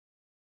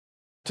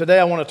Today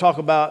I want to talk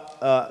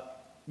about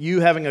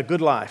you having a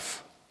good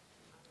life.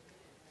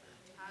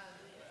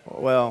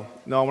 Well,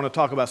 no, I want to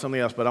talk about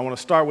something else, but I want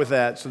to start with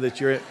that so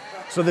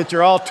that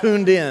you're all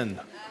tuned in.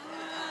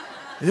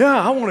 Yeah,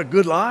 I want a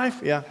good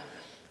life. Yeah,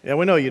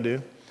 we know you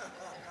do.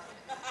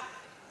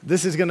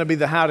 This is going to be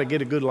the how to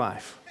get a good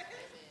life.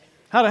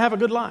 How to have a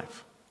good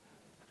life.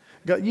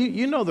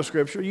 You know the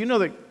scripture. You know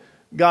that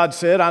God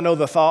said, I know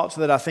the thoughts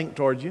that I think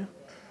toward you.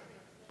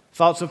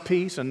 Thoughts of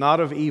peace and not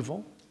of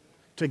evil,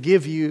 to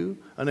give you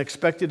an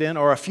expected end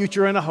or a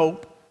future and a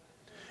hope.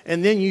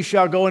 And then you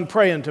shall go and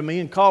pray unto me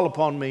and call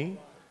upon me.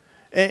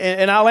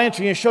 And I'll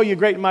answer you and show you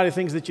great and mighty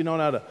things that you know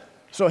not of.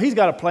 So he's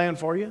got a plan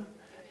for you.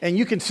 And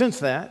you can sense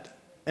that.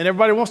 And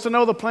everybody wants to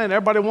know the plan.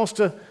 Everybody wants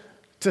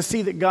to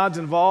see that God's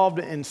involved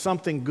in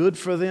something good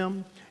for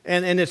them.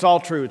 And it's all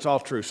true. It's all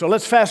true. So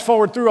let's fast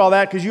forward through all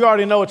that because you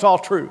already know it's all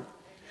true.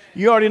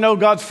 You already know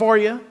God's for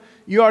you.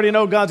 You already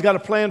know God's got a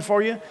plan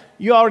for you.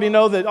 You already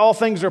know that all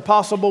things are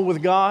possible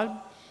with God.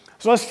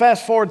 So let's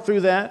fast forward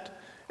through that.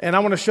 And I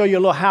want to show you a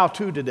little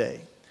how-to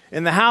today.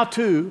 And the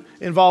how-to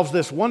involves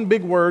this one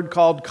big word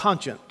called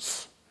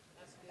conscience.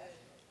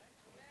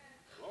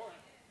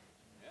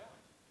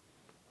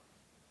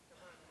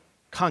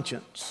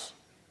 Conscience.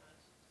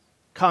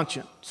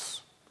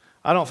 Conscience.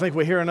 I don't think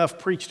we hear enough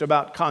preached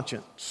about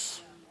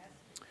conscience.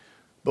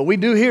 But we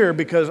do hear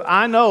because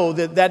I know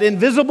that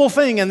invisible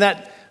thing and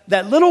that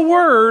little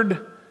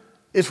word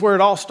is where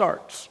it all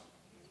starts.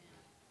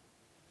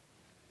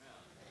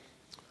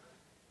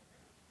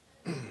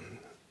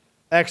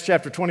 Acts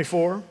chapter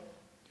 24.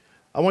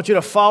 I want you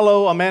to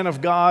follow a man of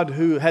God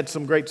who had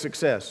some great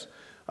success.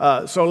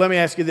 So let me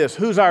ask you this.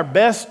 Who's our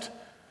best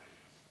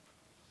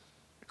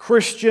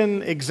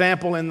Christian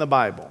example in the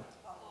Bible?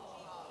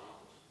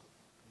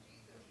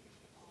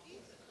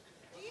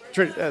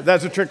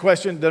 That's a trick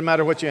question. Doesn't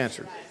matter what you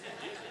answer.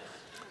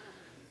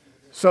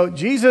 So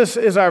Jesus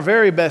is our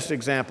very best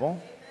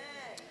example.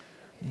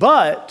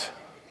 But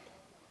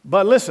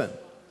listen,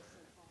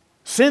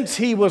 since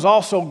he was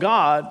also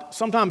God,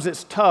 sometimes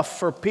it's tough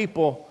for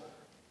people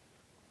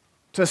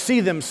to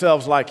see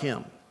themselves like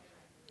him.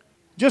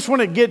 Just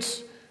when it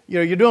gets,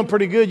 you're doing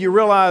pretty good, you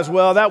realize,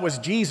 well, that was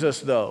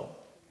Jesus though.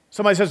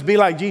 Somebody says, be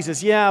like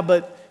Jesus. Yeah,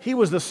 but he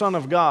was the Son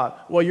of God.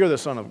 Well, you're the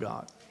Son of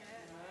God.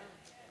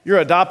 You're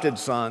adopted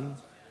son,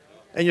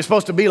 and you're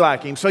supposed to be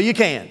like him, so you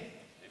can. Amen.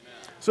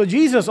 So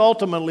Jesus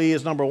ultimately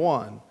is number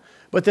one,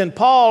 but then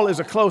Paul is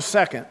a close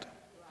second.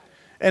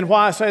 And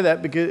why I say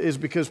that is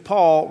because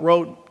Paul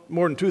wrote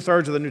more than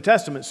 2/3 of the New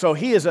Testament. So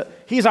he's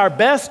our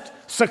best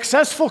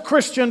successful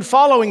Christian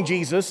following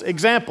Jesus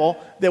example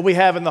that we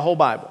have in the whole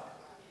Bible.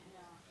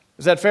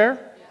 Is that fair?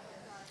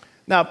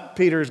 Now,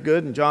 Peter's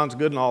good and John's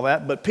good and all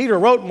that, but Peter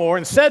wrote more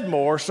and said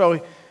more,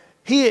 so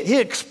he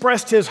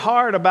expressed his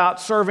heart about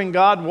serving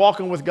God and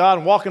walking with God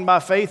and walking by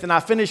faith, and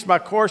I finished my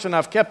course and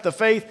I've kept the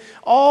faith,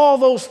 all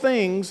those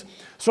things.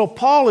 So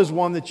Paul is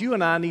one that you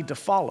and I need to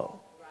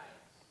follow.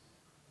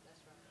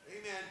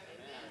 Amen.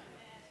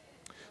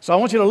 So I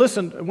want you to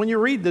listen. When you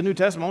read the New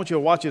Testament, I want you to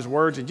watch his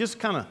words and just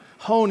kind of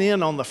hone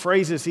in on the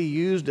phrases he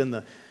used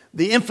and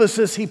the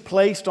emphasis he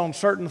placed on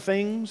certain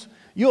things.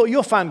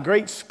 You'll find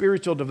great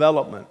spiritual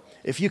development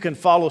if you can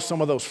follow some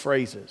of those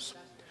phrases.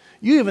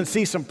 You even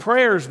see some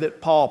prayers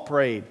that Paul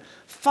prayed.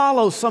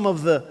 Follow some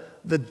of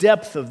the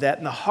depth of that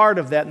and the heart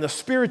of that and the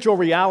spiritual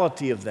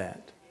reality of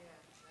that.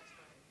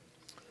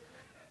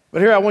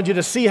 But here I want you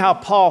to see how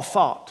Paul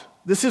thought.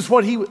 This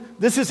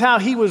is how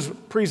he was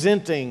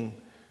presenting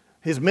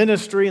his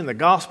ministry and the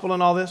gospel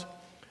and all this.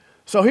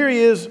 So here he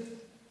is.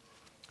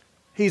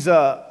 He's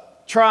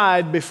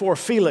tried before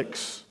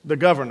Felix, the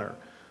governor.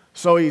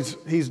 So he's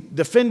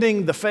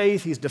defending the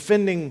faith. He's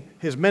defending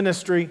his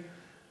ministry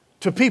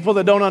to people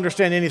that don't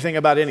understand anything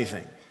about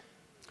anything.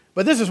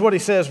 But this is what he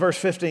says, verse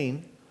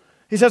 15.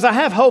 He says, I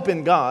have hope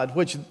in God,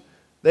 which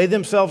they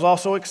themselves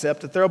also accept,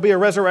 that there will be a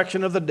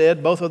resurrection of the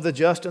dead, both of the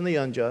just and the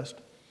unjust.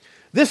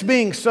 This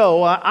being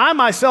so, I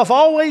myself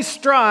always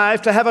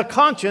strive to have a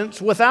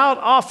conscience without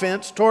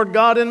offense toward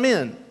God and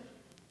men.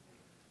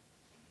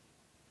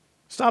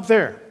 Stop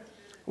there.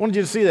 I wanted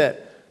you to see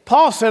that.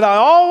 Paul said, I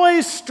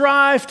always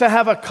strive to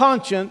have a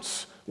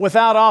conscience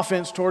without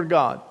offense toward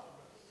God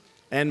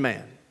and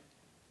man.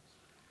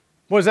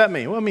 What does that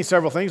mean? Well, it means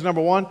several things.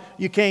 Number one,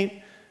 you can't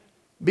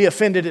be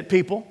offended at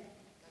people.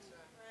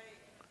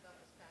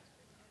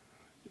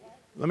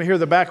 Let me hear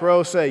the back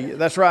row say,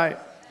 that's right.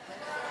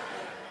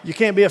 You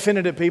can't be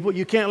offended at people.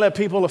 You can't let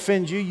people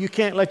offend you. You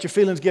can't let your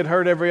feelings get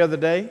hurt every other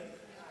day.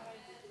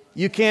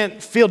 You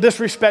can't feel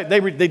disrespect.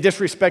 They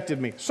disrespected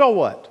me. So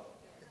what?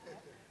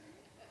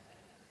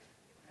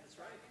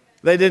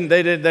 They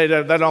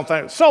don't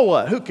think. So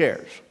what? Who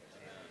cares?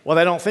 Well,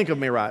 they don't think of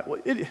me right.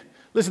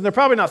 Listen, they're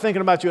probably not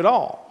thinking about you at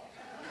all.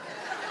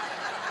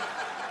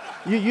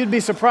 You'd be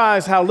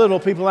surprised how little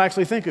people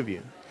actually think of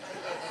you.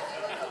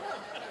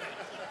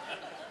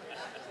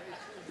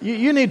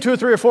 You need 2 or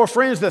 3 or 4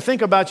 friends that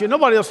think about you.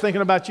 Nobody else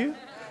thinking about you.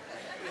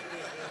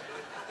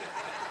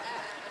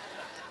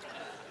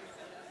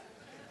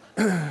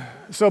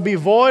 So be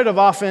void of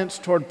offense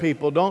toward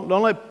people. Don't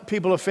let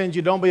people offend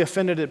you. Don't be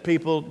offended at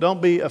people.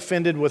 Don't be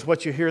offended with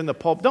what you hear in the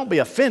pulpit. Don't be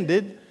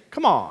offended.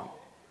 Come on.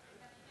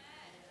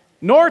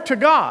 Nor to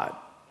God.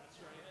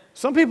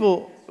 Some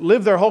people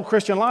live their whole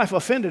Christian life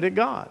offended at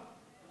God.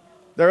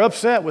 They're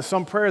upset with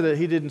some prayer that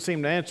He didn't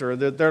seem to answer, or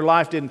that their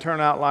life didn't turn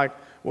out like,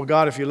 well,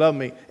 God, if you love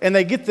me. And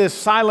they get this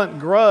silent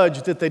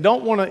grudge that they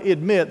don't want to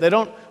admit. They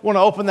don't want to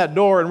open that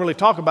door and really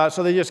talk about it,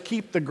 so they just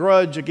keep the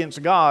grudge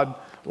against God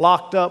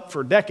locked up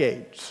for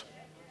decades.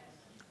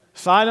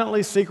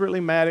 Silently, secretly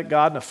mad at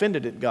God and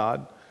offended at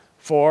God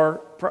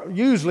for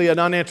usually an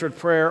unanswered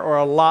prayer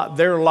or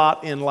their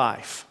lot in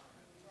life.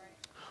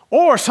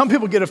 Or some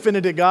people get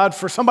offended at God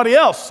for somebody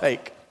else's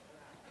sake.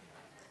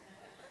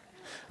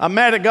 I'm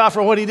mad at God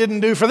for what He didn't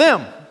do for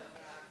them.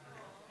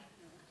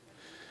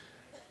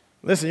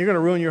 Listen, you're going to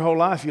ruin your whole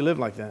life if you live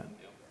like that.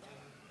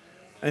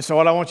 And so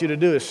what I want you to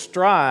do is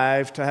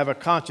strive to have a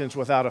conscience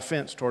without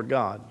offense toward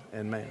God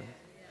and man.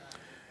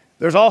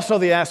 There's also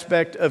the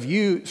aspect of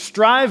you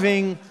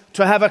striving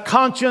to have a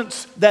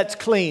conscience that's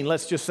clean.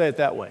 Let's just say it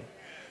that way.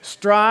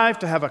 Strive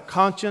to have a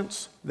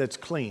conscience that's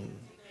clean.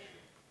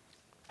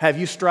 Have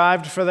you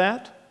strived for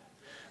that?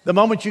 The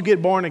moment you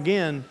get born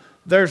again,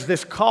 there's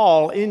this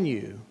call in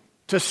you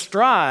to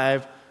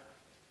strive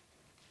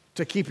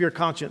to keep your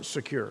conscience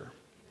secure.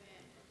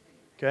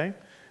 Okay?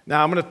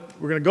 Now we're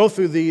going to go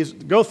through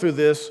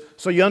this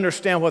so you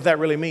understand what that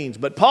really means.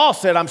 But Paul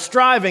said, I'm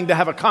striving to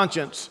have a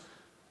conscience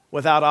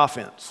without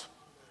offense.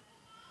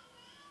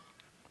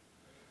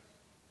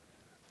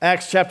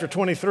 Acts chapter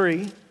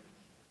 23,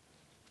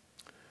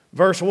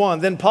 verse 1.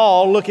 Then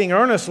Paul, looking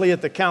earnestly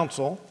at the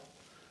council,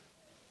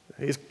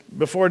 he's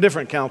before a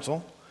different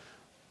council.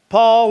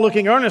 Paul,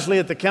 looking earnestly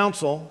at the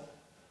council,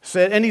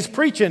 said, and he's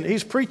preaching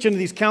to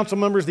these council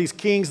members, these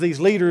kings, these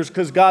leaders,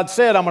 because God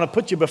said, I'm going to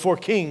put you before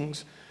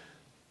kings.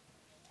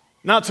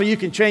 Not so you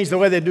can change the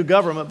way they do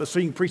government, but so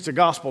you can preach the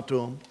gospel to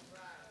them.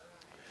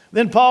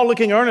 Then Paul,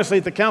 looking earnestly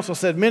at the council,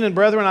 said, men and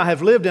brethren, I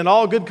have lived in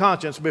all good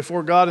conscience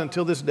before God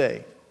until this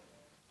day.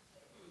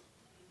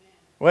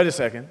 Wait a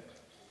second.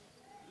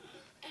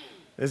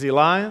 Is he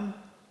lying?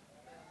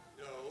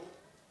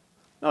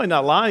 No, he's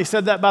not lying. He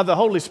said that by the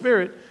Holy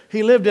Spirit.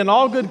 He lived in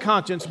all good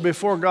conscience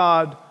before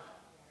God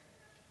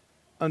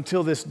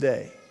until this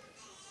day.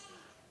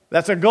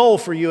 That's a goal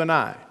for you and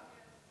I.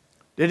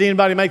 Did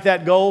anybody make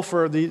that goal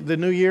for the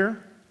new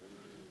year?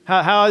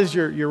 How is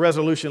your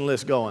resolution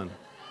list going?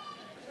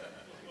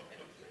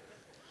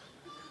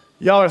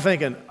 Y'all are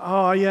thinking,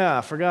 oh yeah,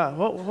 I forgot.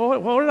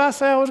 What did I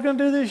say I was going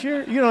to do this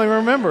year? You don't even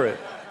remember it.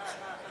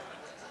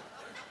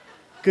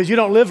 Because you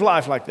don't live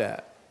life like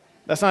that.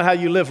 That's not how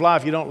you live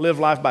life. You don't live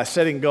life by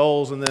setting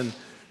goals and then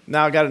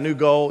now I got a new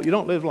goal. You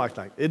don't live like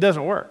that. It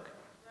doesn't work.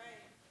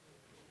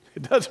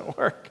 It doesn't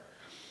work.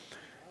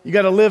 You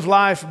got to live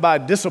life by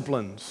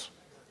disciplines.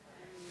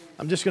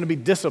 I'm just going to be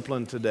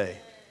disciplined today.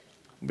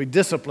 I'll be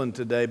disciplined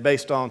today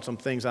based on some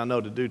things I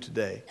know to do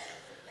today.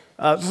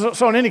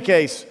 So in any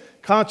case,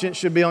 conscience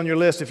should be on your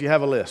list if you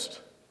have a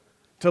list.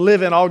 To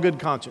live in all good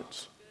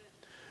conscience.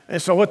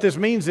 And so what this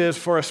means is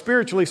for a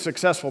spiritually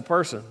successful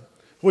person,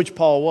 which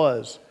Paul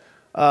was,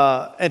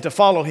 and to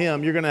follow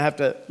him, you're going to have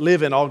to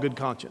live in all good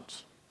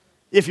conscience.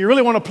 If you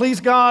really want to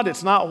please God,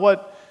 it's not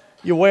what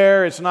you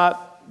wear, it's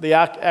not the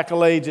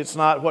accolades, it's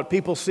not what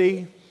people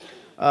see,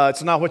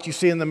 it's not what you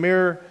see in the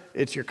mirror,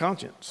 it's your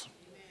conscience.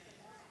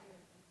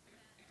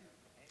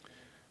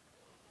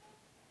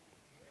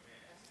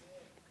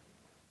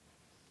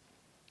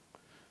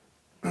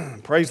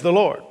 Praise the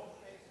Lord.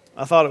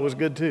 I thought it was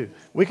good too.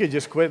 We could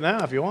just quit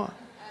now if you want.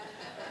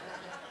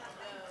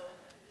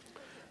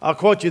 I'll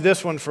quote you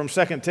this one from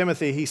 2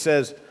 Timothy. He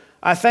says,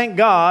 I thank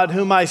God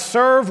whom I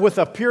serve with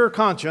a pure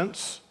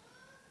conscience.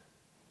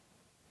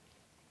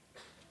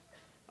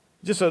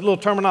 Just a little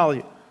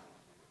terminology.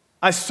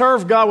 I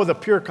serve God with a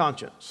pure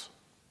conscience.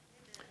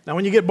 Now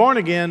when you get born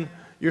again,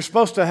 you're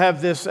supposed to have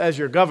this as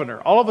your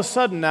governor. All of a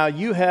sudden now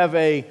you have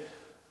a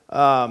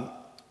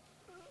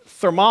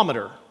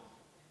thermometer.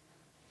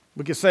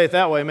 We could say it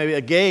that way, maybe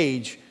a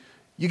gauge.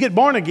 You get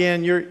born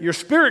again, your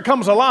spirit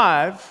comes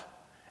alive,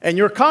 and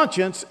your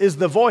conscience is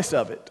the voice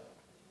of it.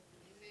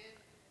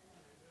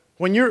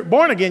 When you're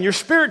born again, your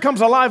spirit comes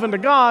alive unto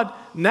God.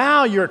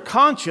 Now your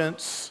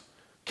conscience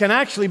can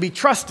actually be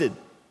trusted.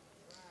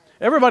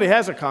 Everybody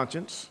has a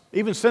conscience.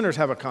 Even sinners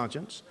have a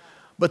conscience.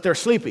 But they're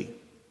sleepy.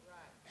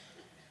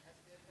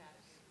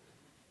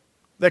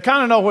 They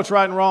kind of know what's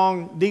right and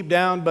wrong deep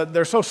down, but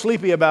they're so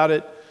sleepy about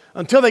it.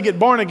 Until they get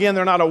born again,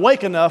 they're not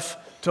awake enough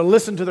to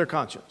listen to their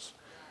conscience.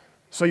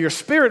 So your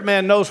spirit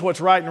man knows what's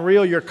right and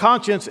real. Your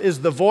conscience is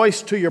the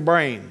voice to your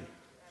brain.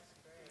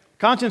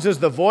 Conscience is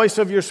the voice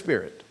of your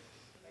spirit.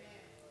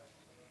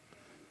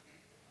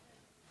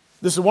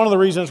 This is one of the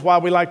reasons why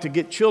we like to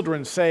get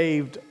children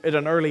saved at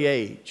an early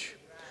age.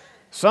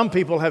 Some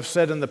people have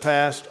said in the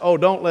past, oh,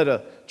 don't let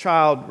a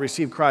child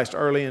receive Christ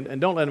early and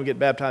don't let them get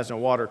baptized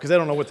in water because they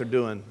don't know what they're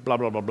doing, blah,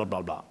 blah, blah, blah,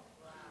 blah, blah.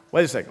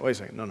 Wait a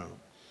second. No.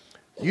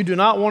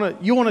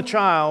 You want a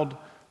child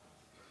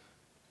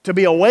to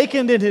be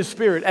awakened in his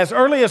spirit as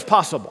early as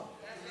possible.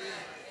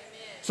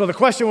 So the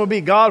question would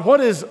be, God, what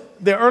is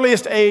the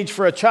earliest age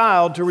for a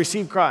child to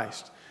receive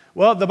Christ?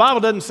 Well, the Bible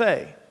doesn't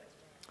say.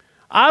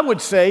 I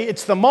would say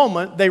it's the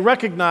moment they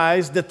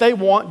recognize that they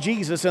want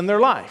Jesus in their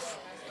life.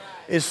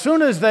 As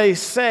soon as they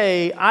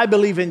say, I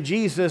believe in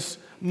Jesus,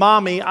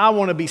 Mommy, I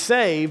want to be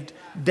saved,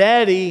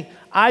 Daddy,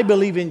 I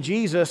believe in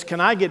Jesus, can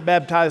I get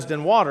baptized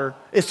in water?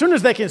 As soon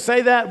as they can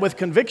say that with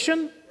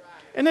conviction,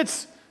 and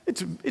it's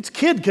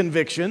kid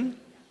conviction,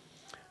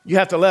 you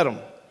have to let them.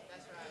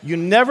 You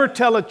never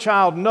tell a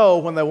child no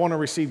when they want to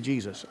receive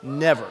Jesus.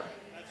 Never.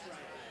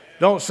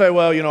 Don't say,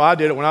 well, I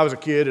did it when I was a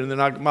kid and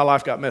then my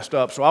life got messed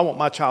up, so I want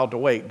my child to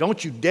wait.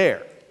 Don't you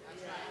dare.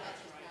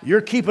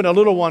 You're keeping a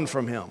little one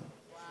from him.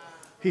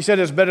 He said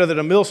it's better that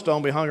a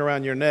millstone be hung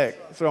around your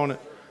neck, throwing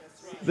it.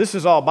 This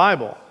is all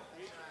Bible.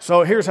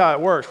 So here's how it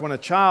works. When a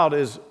child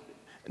is,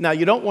 now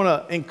you don't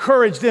want to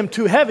encourage them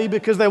too heavy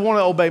because they want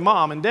to obey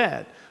mom and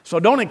dad. So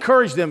don't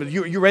encourage them.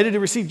 You ready to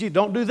receive Jesus?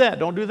 Don't do that.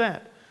 Don't do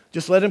that.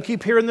 Just let them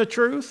keep hearing the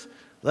truth.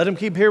 Let them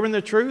keep hearing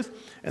the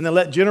truth. And then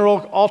let general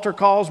altar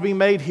calls be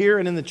made here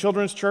and in the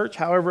children's church,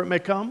 however it may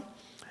come.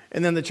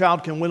 And then the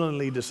child can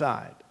willingly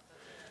decide.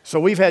 So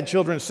we've had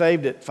children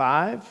saved at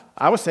 5.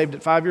 I was saved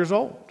at 5 years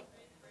old.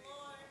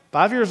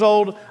 5 years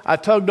old, I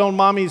tugged on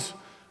mommy's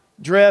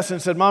dress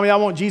and said, Mommy, I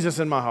want Jesus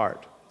in my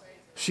heart.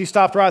 She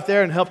stopped right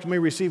there and helped me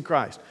receive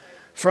Christ.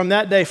 From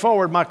that day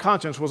forward, my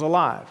conscience was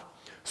alive.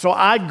 So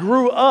I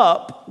grew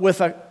up with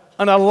an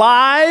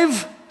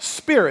alive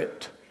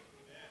spirit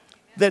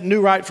that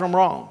knew right from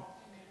wrong.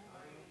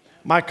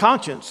 My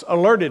conscience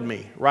alerted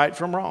me right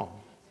from wrong.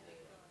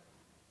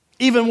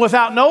 Even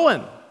without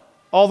knowing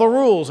all the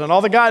rules and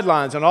all the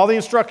guidelines and all the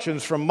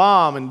instructions from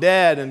mom and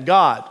dad and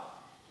God,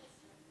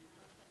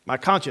 my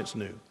conscience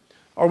knew.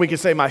 Or we could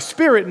say my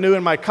spirit knew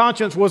and my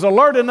conscience was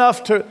alert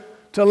enough to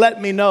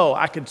let me know.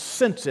 I could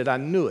sense it. I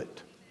knew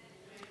it.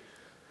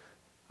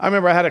 I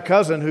remember I had a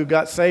cousin who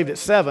got saved at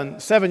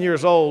 7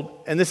 years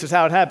old, and this is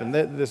how it happened.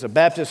 There's a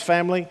Baptist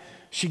family.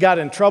 She got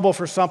in trouble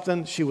for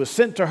something. She was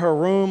sent to her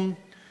room,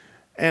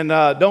 and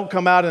don't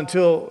come out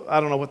until, I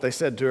don't know what they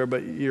said to her,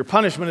 but your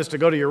punishment is to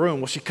go to your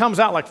room. Well, she comes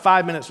out like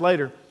 5 minutes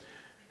later,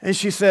 and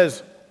she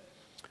says,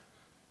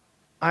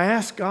 I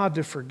asked God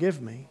to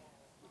forgive me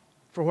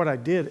for what I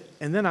did,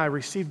 and then I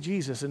received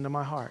Jesus into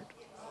my heart.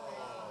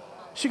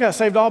 She got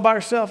saved all by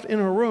herself in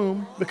her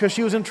room because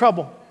she was in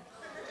trouble.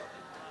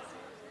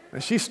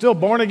 And she's still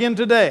born again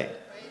today.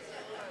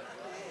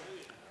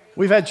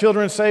 We've had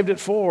children saved at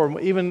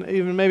 4,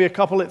 even maybe a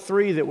couple at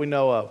 3 that we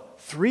know of.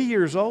 3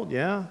 years old?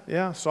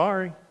 Yeah,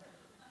 sorry.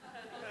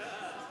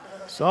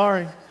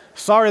 Sorry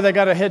they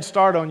got a head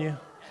start on you.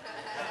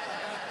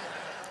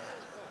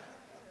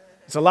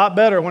 It's a lot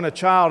better when a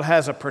child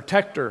has a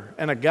protector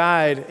and a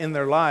guide in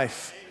their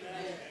life.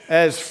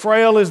 As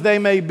frail as they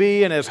may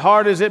be and as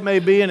hard as it may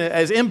be and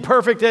as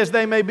imperfect as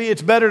they may be,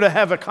 it's better to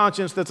have a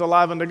conscience that's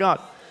alive unto God.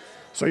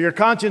 So your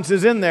conscience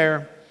is in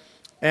there,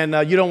 and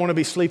you don't want to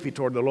be sleepy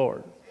toward the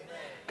Lord.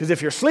 Because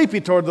if you're sleepy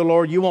toward the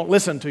Lord, you won't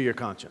listen to your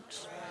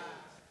conscience.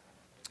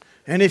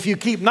 And if you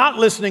keep not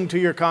listening to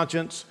your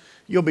conscience,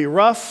 you'll be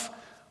rough,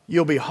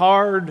 you'll be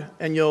hard,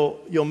 and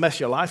you'll mess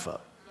your life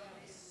up.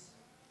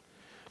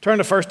 Turn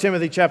to 1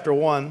 Timothy chapter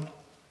 1.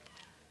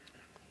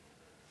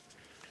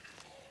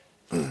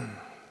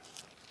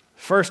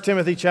 1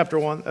 Timothy chapter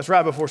 1. That's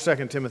right before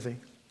 2 Timothy.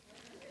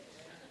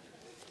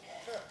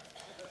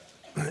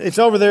 It's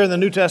over there in the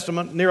New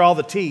Testament near all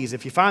the T's.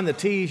 If you find the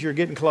T's, you're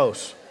getting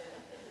close.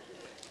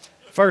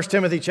 1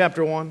 Timothy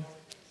chapter 1.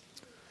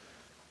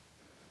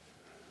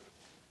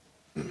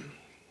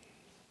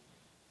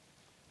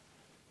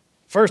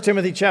 First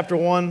Timothy chapter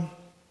 1,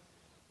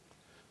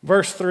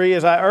 verse 3,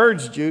 as I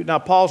urged you, now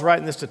Paul's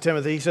writing this to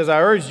Timothy, he says,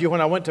 I urged you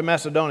when I went to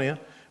Macedonia,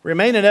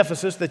 remain in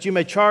Ephesus that you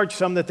may charge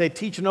some that they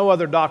teach no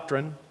other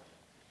doctrine,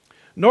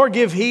 nor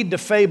give heed to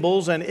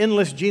fables and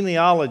endless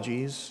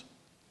genealogies,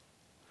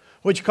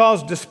 which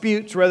cause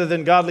disputes rather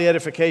than godly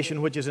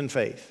edification, which is in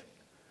faith.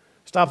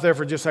 Stop there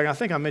for just a second. I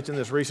think I mentioned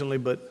this recently,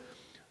 but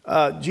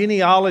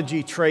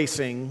genealogy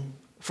tracing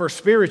for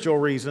spiritual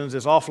reasons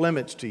is off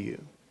limits to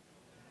you.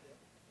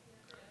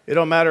 It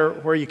don't matter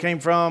where you came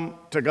from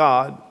to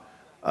God,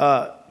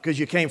 because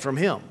you came from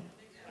Him.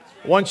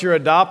 Once you're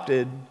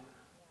adopted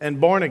and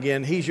born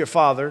again, He's your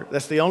Father.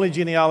 That's the only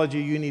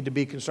genealogy you need to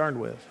be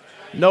concerned with.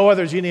 No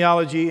other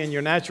genealogy in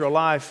your natural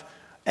life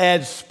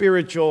adds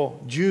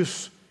spiritual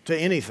juice to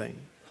anything.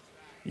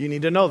 You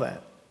need to know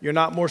that. You're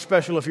not more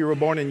special if you were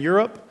born in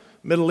Europe,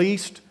 Middle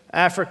East,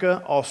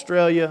 Africa,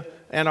 Australia,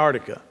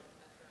 Antarctica.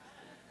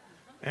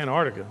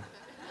 Antarctica.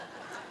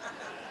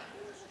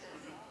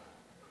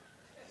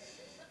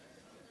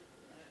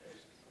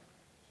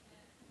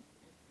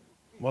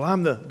 Well,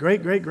 I'm the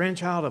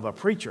great-great-grandchild of a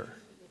preacher.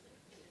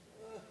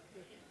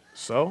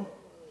 So?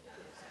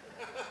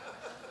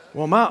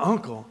 Well, my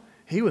uncle,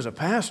 he was a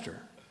pastor.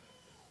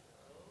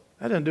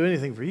 That doesn't do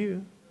anything for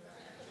you.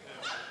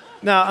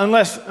 Now,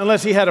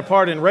 unless he had a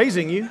part in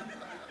raising you,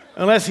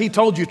 unless he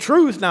told you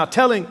truth. Now,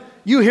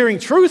 hearing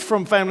truth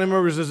from family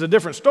members is a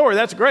different story.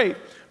 That's great.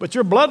 But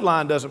your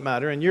bloodline doesn't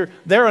matter, and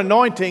their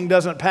anointing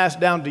doesn't pass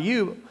down to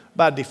you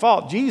by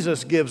default.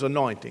 Jesus gives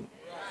anointing.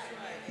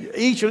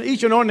 Each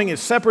anointing is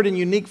separate and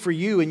unique for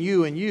you and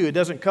you and you. It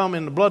doesn't come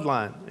in the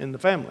bloodline, in the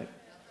family.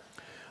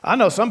 I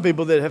know some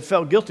people that have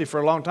felt guilty for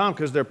a long time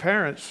because their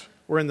parents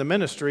were in the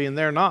ministry and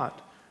they're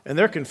not. And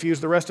they're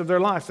confused the rest of their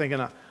life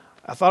thinking,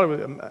 I thought, it was,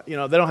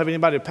 they don't have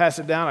anybody to pass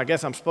it down. I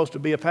guess I'm supposed to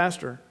be a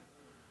pastor.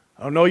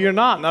 Oh, no, you're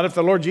not. Not if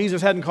the Lord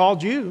Jesus hadn't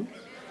called you.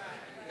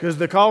 Because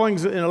the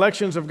callings and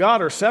elections of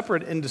God are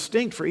separate and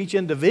distinct for each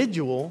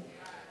individual.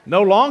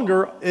 No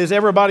longer is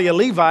everybody a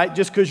Levite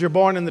just because you're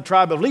born in the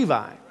tribe of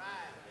Levi.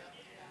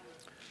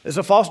 It's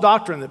a false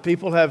doctrine that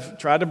people have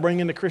tried to bring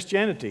into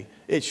Christianity.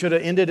 It should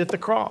have ended at the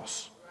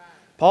cross.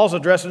 Paul's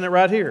addressing it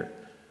right here.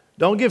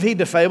 Don't give heed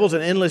to fables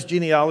and endless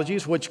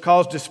genealogies, which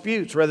cause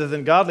disputes rather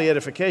than godly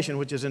edification,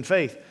 which is in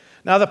faith.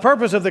 Now, the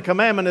purpose of the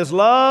commandment is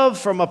love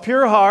from a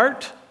pure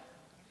heart,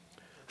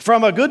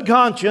 from a good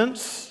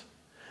conscience,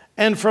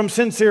 and from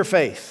sincere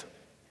faith.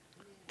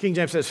 King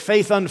James says,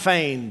 faith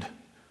unfeigned.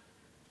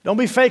 Don't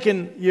be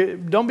faking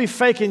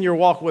your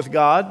walk with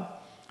God.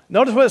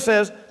 Notice what it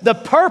says, the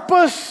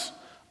purpose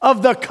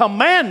of the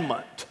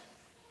commandment.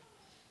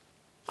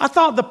 I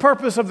thought the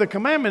purpose of the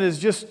commandment is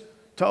just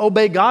to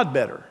obey God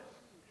better.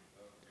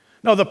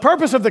 No, the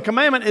purpose of the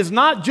commandment is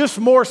not just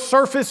more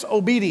surface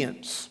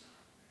obedience.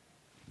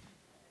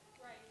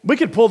 We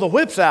could pull the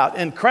whips out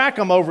and crack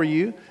them over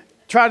you,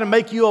 try to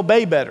make you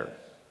obey better.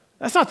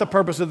 That's not the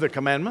purpose of the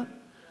commandment.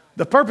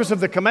 The purpose of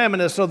the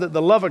commandment is so that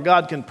the love of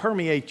God can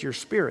permeate your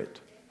spirit.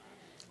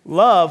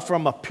 Love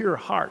from a pure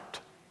heart,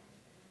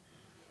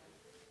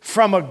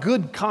 from a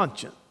good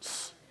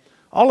conscience.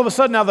 All of a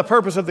sudden now the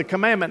purpose of the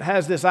commandment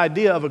has this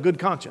idea of a good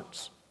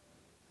conscience.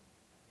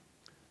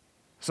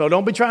 So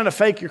don't be trying to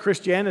fake your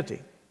Christianity.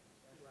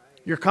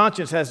 Your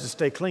conscience has to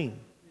stay clean.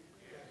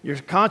 Your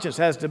conscience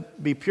has to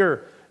be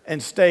pure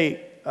and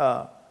stay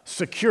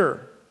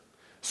secure.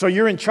 So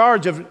you're in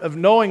charge of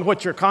knowing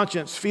what your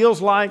conscience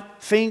feels like,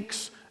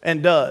 thinks,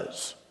 and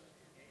does.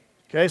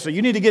 Okay, so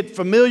you need to get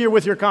familiar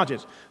with your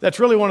conscience. That's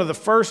really one of the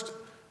first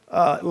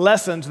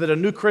lessons that a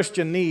new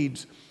Christian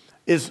needs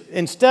is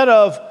instead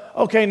of,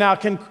 okay, now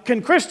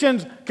can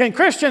Christians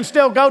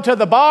still go to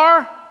the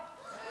bar?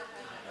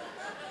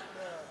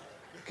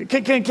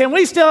 Can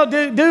we still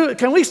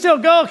can we still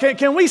go?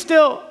 Can we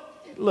still,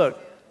 look,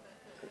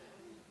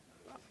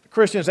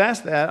 Christians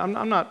ask that.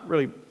 I'm not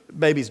really,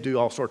 babies do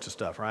all sorts of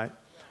stuff, right?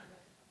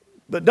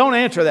 But don't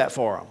answer that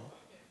for them.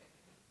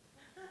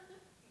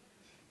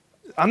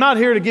 I'm not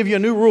here to give you a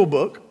new rule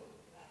book.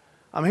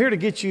 I'm here to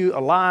get you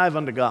alive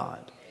unto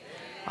God.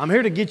 I'm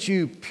here to get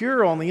you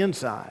pure on the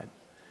inside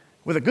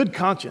with a good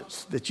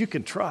conscience that you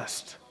can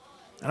trust.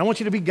 And I want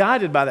you to be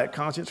guided by that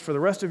conscience for the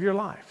rest of your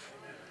life.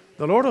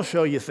 The Lord will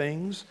show you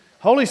things.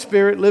 Holy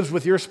Spirit lives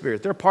with your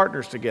spirit. They're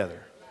partners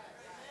together.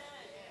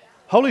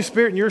 Holy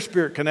Spirit and your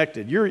spirit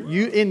connected. You're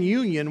in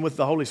union with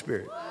the Holy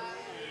Spirit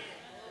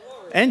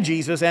and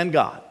Jesus and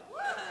God.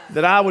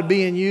 That I would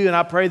be in you, and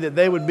I pray that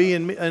they would be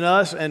in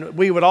us, and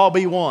we would all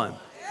be one.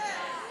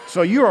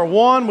 So you are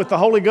one with the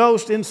Holy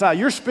Ghost inside.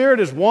 Your spirit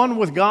is one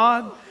with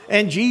God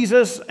and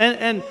Jesus,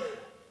 and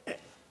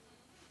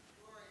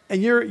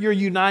you're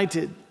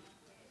united.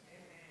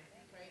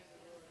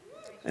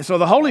 And so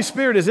the Holy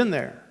Spirit is in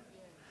there,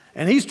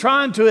 and He's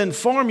trying to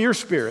inform your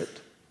spirit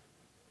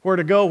where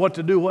to go, what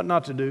to do, what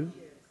not to do.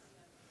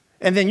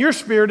 And then your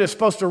spirit is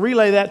supposed to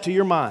relay that to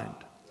your mind.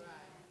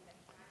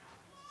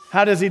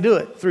 How does He do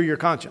it? Through your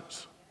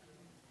conscience.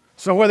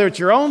 So whether it's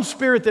your own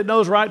spirit that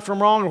knows right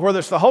from wrong, or whether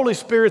it's the Holy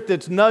Spirit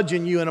that's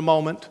nudging you in a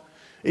moment,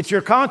 it's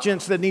your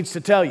conscience that needs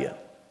to tell you.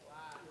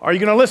 Are you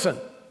going to listen?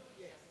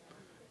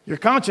 Your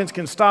conscience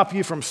can stop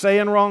you from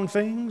saying wrong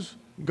things,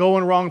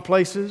 going wrong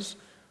places,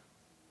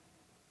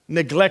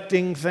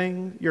 neglecting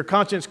things. Your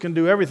conscience can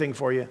do everything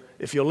for you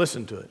if you'll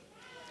listen to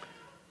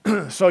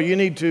it. So you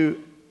need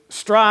to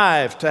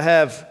strive to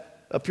have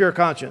a pure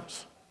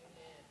conscience.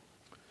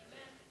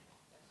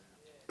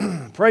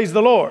 Praise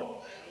the Lord.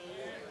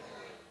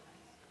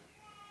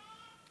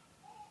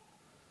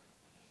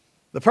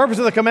 The purpose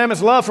of the commandment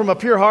is love from a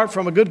pure heart,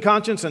 from a good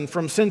conscience, and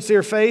from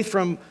sincere faith,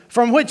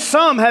 from which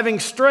some, having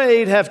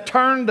strayed, have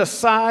turned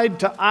aside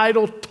to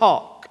idle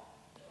talk.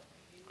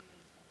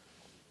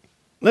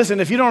 Listen,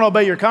 if you don't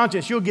obey your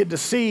conscience, you'll get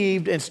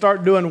deceived and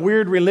start doing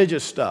weird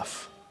religious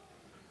stuff.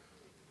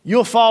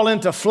 You'll fall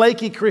into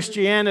flaky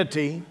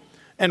Christianity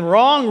and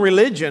wrong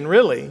religion,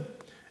 really,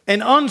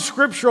 and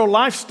unscriptural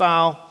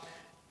lifestyle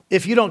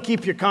if you don't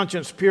keep your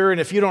conscience pure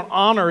and if you don't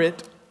honor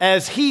it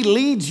as He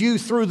leads you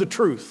through the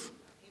truth.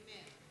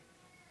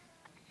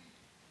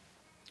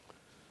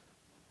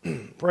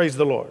 Praise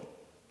the Lord.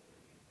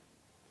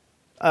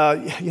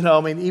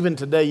 Even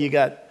today you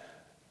got,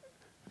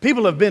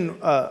 people have been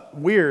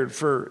weird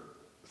for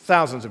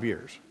thousands of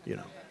years,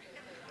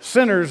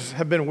 Sinners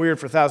have been weird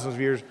for thousands of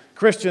years.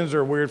 Christians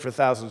are weird for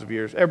thousands of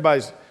years.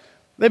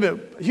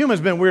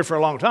 Humans been weird for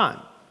a long time.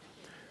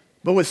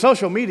 But with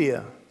social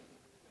media,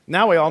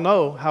 now we all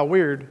know how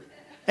weird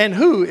and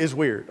who is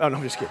weird. Oh, no,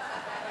 I'm just kidding.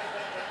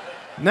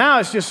 Now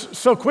it's just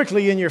so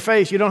quickly in your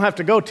face, you don't have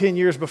to go 10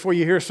 years before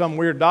you hear some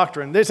weird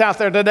doctrine. It's out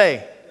there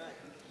today.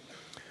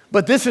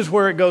 But this is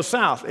where it goes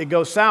south. It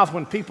goes south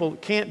when people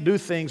can't do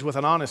things with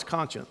an honest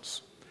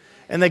conscience.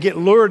 And they get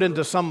lured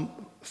into some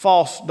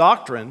false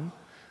doctrine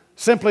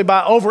simply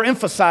by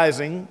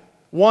overemphasizing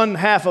one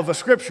half of a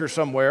scripture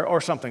somewhere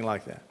or something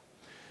like that.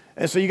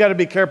 And so you got to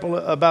be careful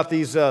about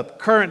these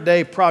current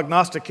day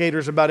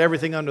prognosticators about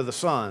everything under the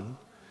sun.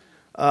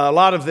 A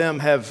lot of them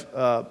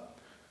have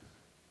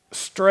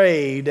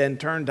strayed and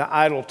turned to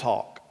idle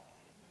talk.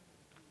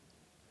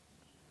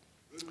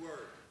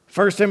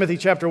 1 Timothy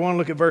chapter 1,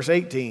 look at verse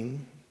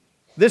 18.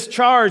 This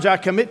charge I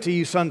commit to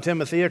you, son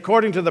Timothy,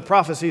 according to the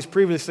prophecies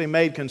previously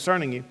made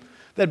concerning you,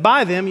 that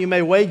by them you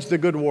may wage the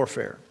good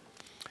warfare,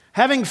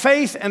 having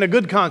faith and a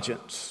good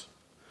conscience,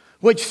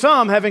 which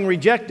some, having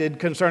rejected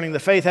concerning the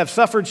faith, have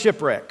suffered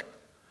shipwreck.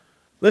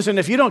 Listen,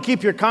 if you don't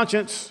keep your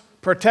conscience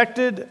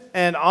protected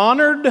and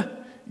honored,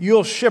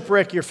 you'll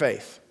shipwreck your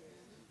faith.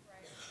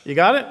 You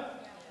got it?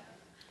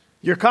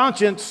 Your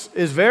conscience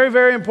is very,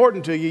 very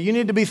important to you. You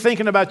need to be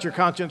thinking about your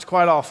conscience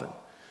quite often.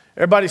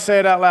 Everybody say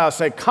it out loud.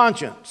 Say,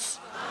 conscience.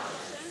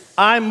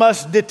 I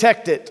must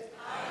detect it.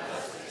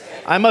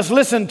 I must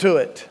listen to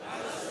it.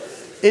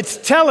 It's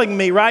telling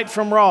me right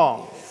from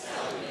wrong.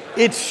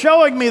 It's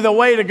showing me the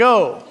way to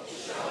go.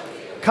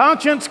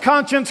 Conscience,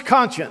 conscience,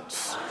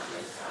 conscience.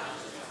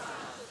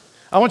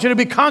 I want you to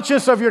be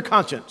conscious of your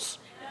conscience.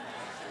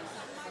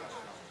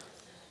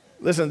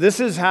 Listen, this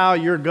is how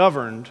you're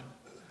governed.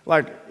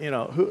 Like, you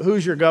know,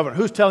 who's your governor?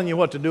 Who's telling you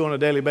what to do on a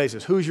daily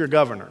basis? Who's your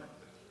governor?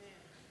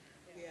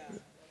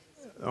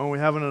 Are we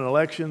having an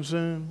election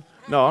soon?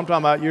 No, I'm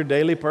talking about your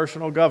daily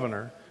personal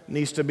governor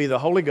needs to be the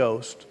Holy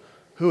Ghost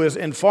who is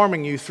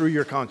informing you through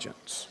your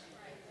conscience.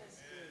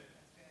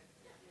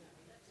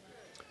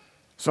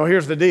 So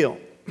here's the deal.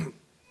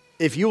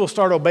 If you will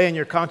start obeying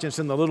your conscience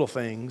in the little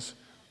things,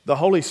 the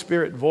Holy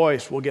Spirit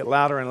voice will get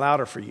louder and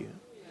louder for you.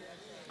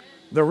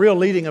 The real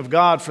leading of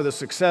God for the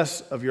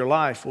success of your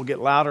life will get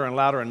louder and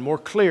louder and more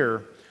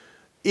clear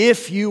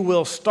if you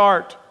will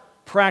start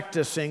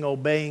practicing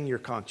obeying your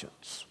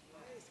conscience.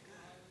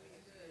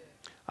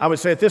 I would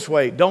say it this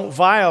way, don't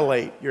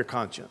violate your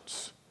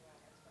conscience.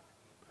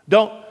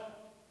 Don't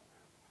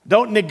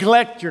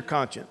neglect your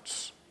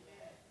conscience.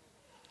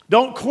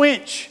 Don't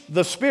quench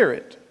the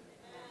Spirit.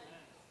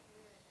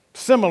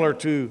 Similar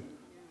to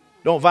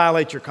don't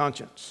violate your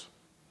conscience.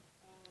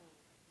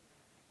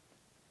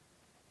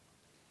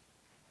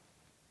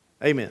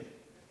 Amen.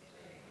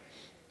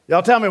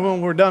 Y'all tell me when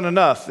we're done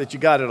enough that you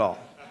got it all.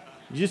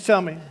 You just tell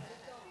me.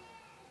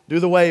 Do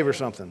the wave or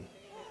something.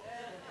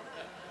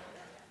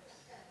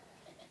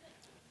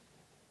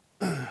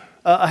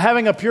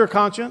 Having a pure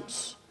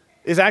conscience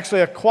is actually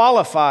a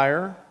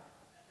qualifier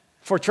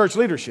for church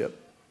leadership.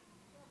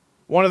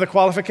 One of the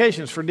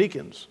qualifications for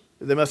deacons,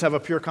 they must have a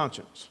pure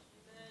conscience.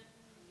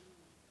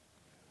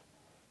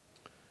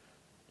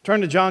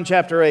 Turn to John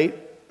chapter 8.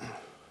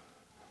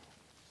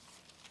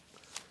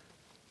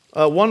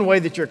 One way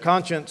that your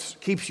conscience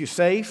keeps you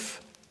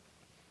safe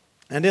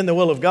and in the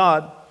will of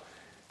God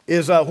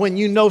is when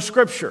you know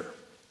Scripture.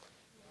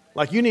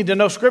 Like you need to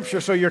know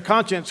Scripture so your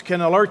conscience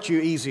can alert you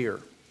easier.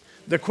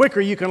 The quicker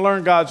you can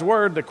learn God's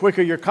Word, the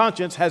quicker your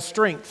conscience has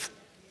strength.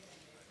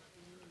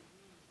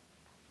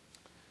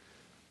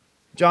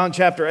 John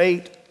chapter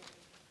 8.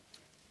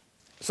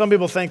 Some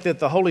people think that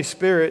the Holy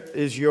Spirit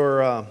is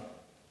your,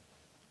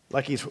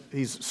 like he's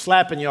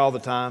slapping you all the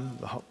time.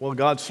 Well,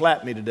 God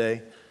slapped me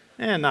today.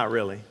 Not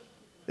really.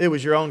 It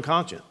was your own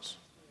conscience.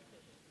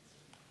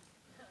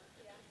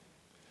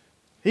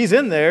 He's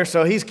in there,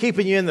 so he's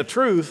keeping you in the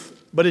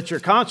truth, but it's your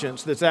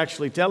conscience that's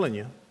actually telling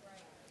you.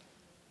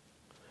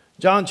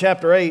 John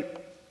chapter 8,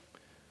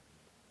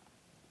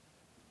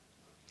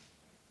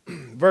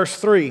 verse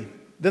 3.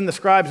 Then the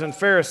scribes and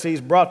Pharisees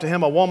brought to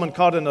him a woman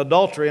caught in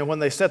adultery, and when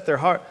they set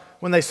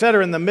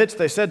her in the midst,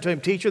 they said to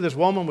him, Teacher, this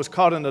woman was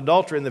caught in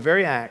adultery in the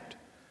very act.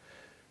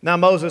 Now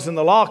Moses in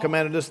the law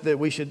commanded us that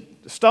we should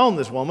stone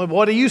this woman.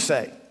 What do you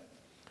say?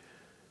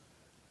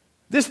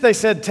 This they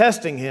said,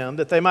 testing him,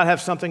 that they might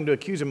have something to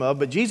accuse him of.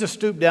 But Jesus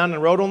stooped down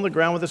and wrote on the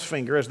ground with his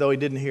finger as though he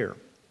didn't hear.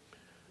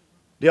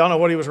 Do y'all know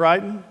what he was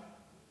writing?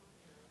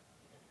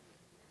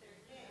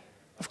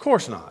 Of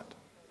course not.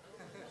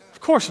 Of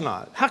course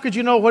not. How could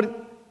you know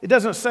what... It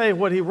doesn't say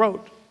what he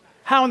wrote.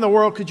 How in the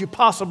world could you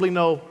possibly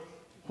know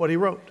what he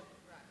wrote?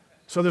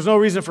 So there's no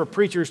reason for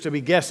preachers to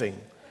be guessing.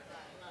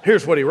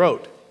 Here's what he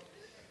wrote.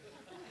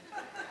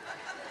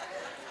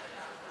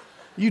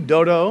 You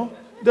dodo.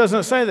 It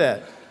doesn't say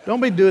that.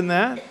 Don't be doing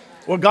that.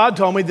 Well, God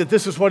told me that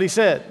this is what he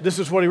said. This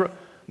is what he wrote.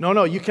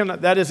 No, you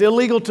cannot. That is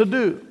illegal to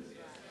do.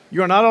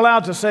 You're not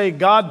allowed to say,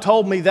 God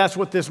told me that's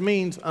what this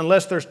means,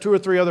 unless there's 2 or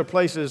 3 other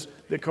places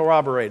that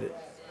corroborate it.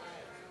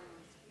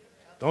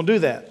 Don't do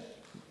that.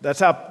 That's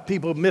how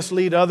people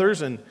mislead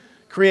others and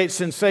create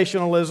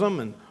sensationalism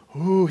and,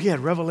 ooh, he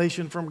had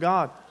revelation from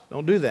God.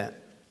 Don't do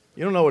that.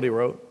 You don't know what he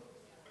wrote.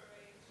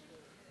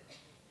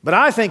 But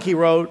I think he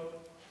wrote,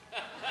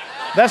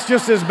 that's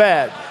just as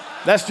bad.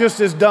 That's just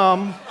as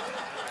dumb.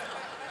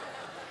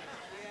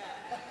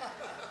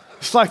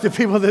 It's like the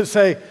people that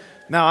say,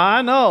 now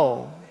I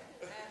know.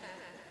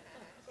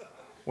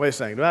 Wait a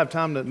second, do I have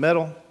time to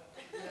meddle?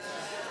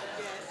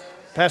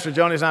 Pastor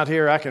Joni's not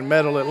here, I can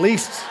meddle at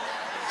least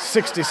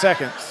 60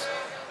 seconds.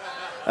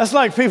 That's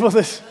like people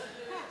that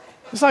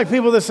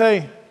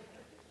say,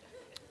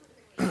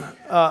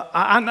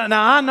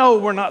 I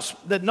know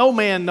that no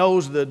man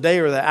knows the day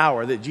or the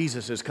hour that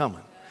Jesus is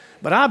coming.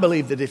 But I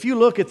believe that if you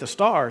look at the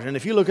stars and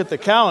if you look at the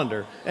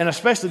calendar, and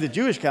especially the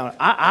Jewish calendar,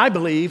 I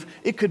believe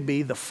it could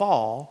be the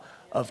fall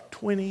of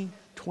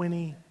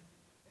 2020.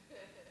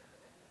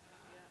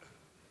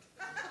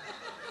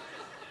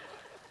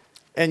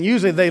 And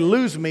usually they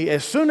lose me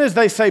as soon as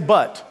they say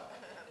but.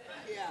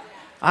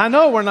 I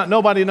know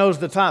nobody knows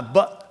the time,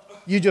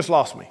 but you just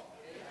lost me.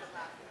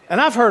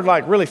 And I've heard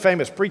like really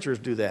famous preachers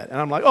do that.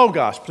 And I'm like, oh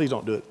gosh, please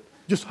don't do it.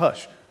 Just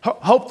hush.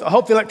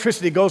 Hope the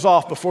electricity goes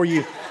off before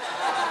you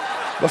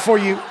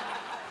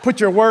put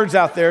your words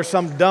out there,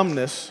 some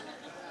dumbness.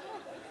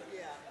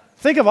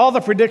 Think of all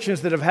the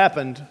predictions that have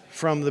happened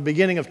from the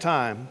beginning of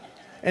time.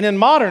 And in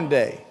modern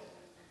day,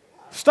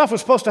 stuff was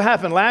supposed to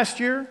happen last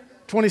year,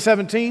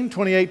 2017,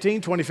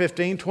 2018,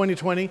 2015,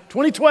 2020,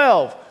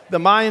 2012, the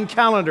Mayan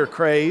calendar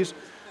craze.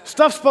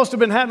 Stuff's supposed to have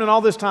been happening all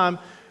this time.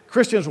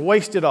 Christians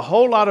wasted a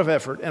whole lot of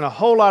effort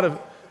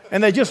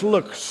and they just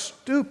look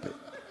stupid.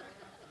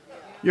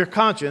 Your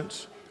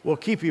conscience will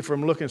keep you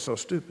from looking so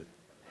stupid.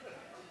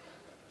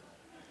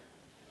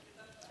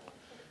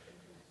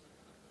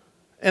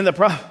 And the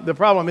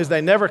problem is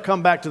they never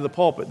come back to the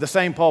pulpit, the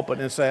same pulpit,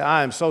 and say,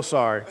 I am so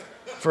sorry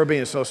for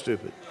being so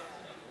stupid.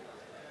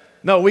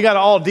 No, we got to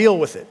all deal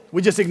with it.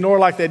 We just ignore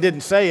like they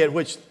didn't say it,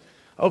 which,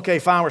 okay,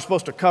 fine, we're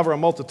supposed to cover a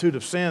multitude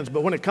of sins,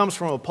 but when it comes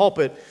from a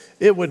pulpit,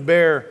 it would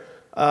bear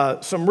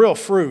some real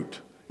fruit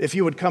if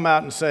you would come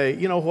out and say,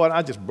 you know what,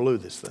 I just blew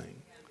this thing.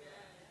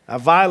 I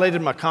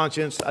violated my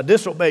conscience. I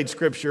disobeyed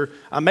Scripture.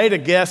 I made a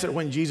guess at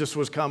when Jesus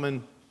was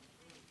coming.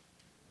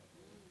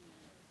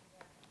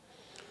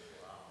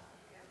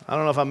 I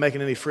don't know if I'm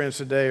making any friends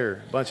today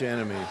or a bunch of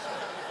enemies.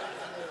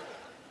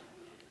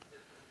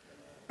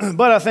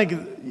 But I think,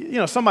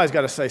 somebody's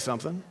got to say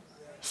something.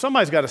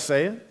 Somebody's got to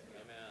say it.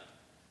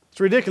 It's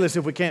ridiculous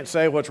if we can't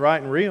say what's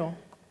right and real.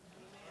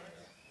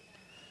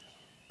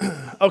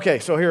 Okay,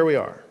 so here we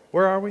are.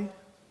 Where are we?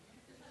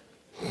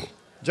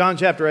 John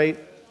chapter 8.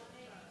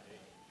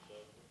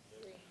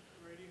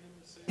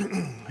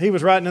 He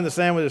was writing in the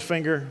sand with his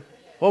finger.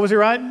 What was he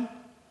writing?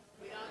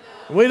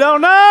 We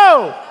don't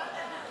know.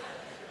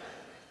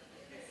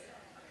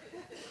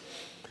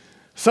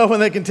 So when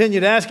they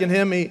continued asking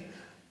him, he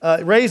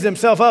raised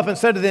himself up and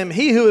said to them,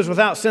 he who is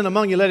without sin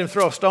among you, let him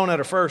throw a stone at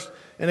her first.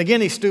 And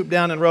again he stooped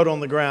down and wrote on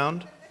the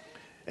ground.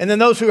 And then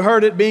those who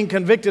heard it, being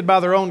convicted by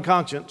their own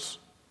conscience,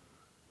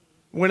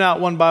 went out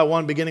one by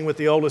one, beginning with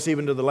the oldest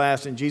even to the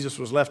last. And Jesus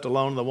was left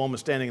alone, the woman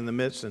standing in the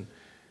midst. And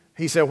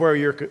he said, where are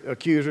your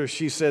accusers?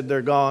 She said,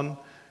 they're gone.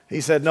 He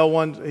said,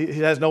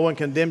 has no one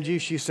condemned you?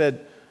 She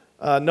said,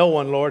 no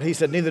one, Lord. He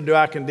said, neither do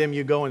I condemn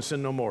you. Go and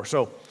sin no more.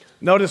 So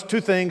notice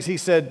two things. He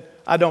said,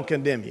 I don't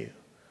condemn you.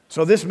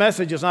 So this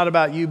message is not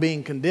about you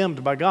being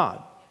condemned by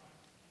God.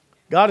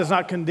 God is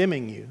not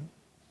condemning you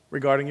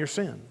regarding your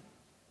sin.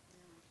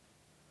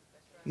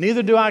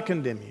 Neither do I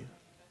condemn you.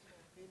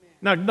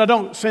 Now,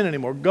 don't sin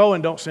anymore. Go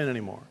and don't sin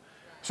anymore.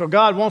 So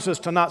God wants us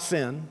to not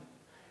sin.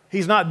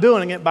 He's not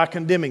doing it by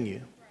condemning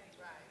you.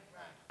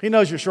 He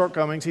knows your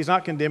shortcomings. He's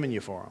not condemning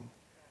you for them.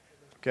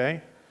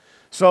 Okay?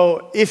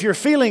 So if you're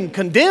feeling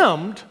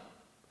condemned,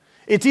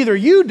 it's either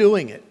you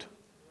doing it.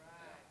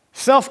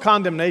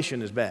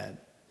 Self-condemnation is bad.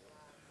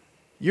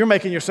 You're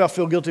making yourself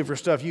feel guilty for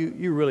stuff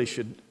you really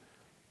should.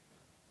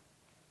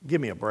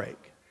 Give me a break.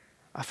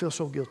 I feel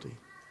so guilty.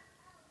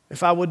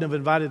 If I wouldn't have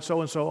invited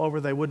so-and-so over,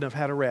 they wouldn't have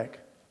had a wreck.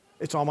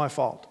 It's all my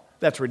fault.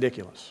 That's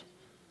ridiculous.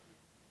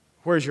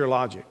 Where's your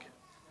logic?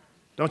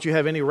 Don't you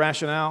have any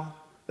rationale?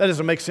 That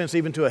doesn't make sense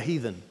even to a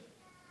heathen.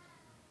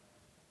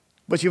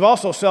 But you've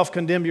also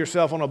self-condemned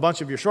yourself on a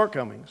bunch of your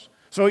shortcomings.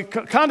 So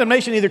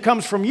condemnation either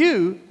comes from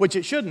you, which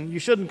it shouldn't. You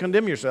shouldn't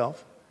condemn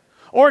yourself.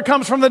 Or it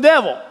comes from the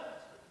devil.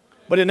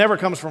 But it never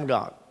comes from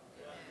God.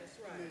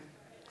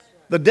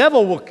 The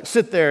devil will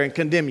sit there and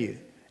condemn you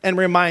and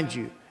remind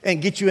you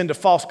and get you into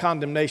false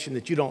condemnation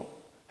that you don't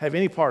have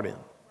any part in.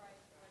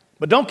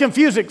 But don't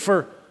confuse it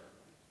for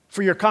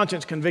your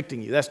conscience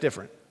convicting you. That's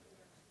different.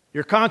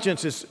 Your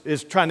conscience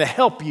is trying to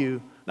help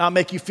you, not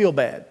make you feel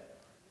bad.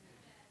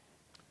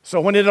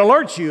 So when it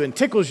alerts you and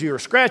tickles you or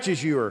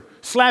scratches you or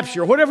slaps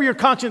you or whatever your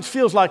conscience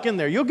feels like in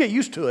there, you'll get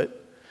used to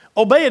it.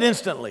 Obey it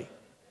instantly.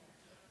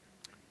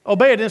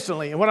 Obey it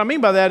instantly. And what I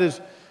mean by that is,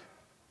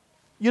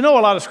 you know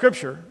a lot of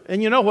Scripture,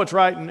 and you know what's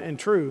right and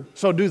true,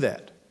 so do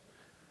that.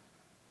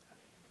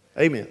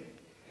 Amen.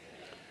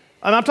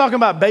 And I'm talking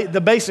about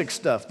the basic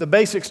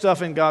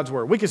stuff in God's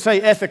Word. We could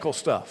say ethical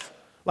stuff.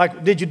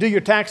 Like, did you do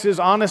your taxes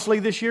honestly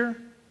this year?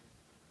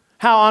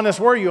 How honest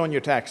were you on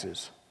your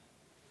taxes?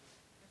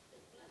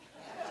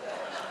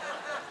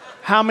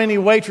 How many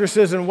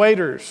waitresses and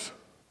waiters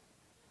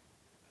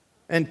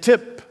and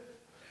tip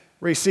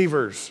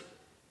receivers?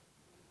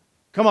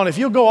 Come on, if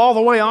you'll go all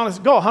the way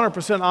honest, go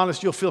 100%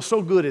 honest, you'll feel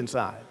so good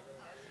inside.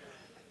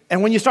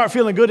 And when you start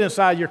feeling good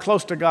inside, you're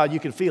close to God, you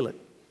can feel it.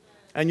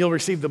 And you'll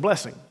receive the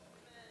blessing.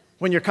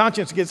 When your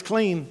conscience gets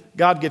clean,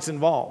 God gets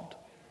involved.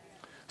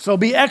 So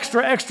be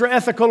extra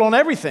ethical on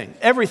everything,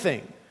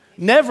 everything.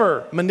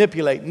 Never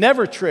manipulate,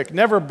 never trick,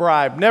 never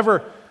bribe,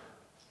 never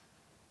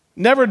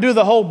do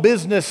the whole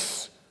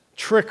business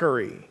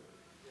trickery.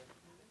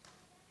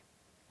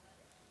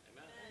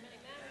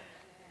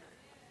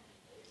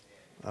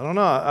 I don't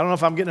know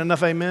if I'm getting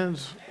enough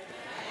amens.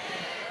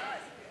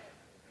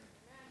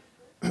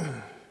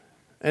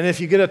 And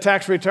if you get a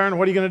tax return,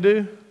 what are you going to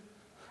do?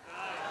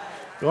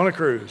 Go on a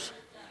cruise.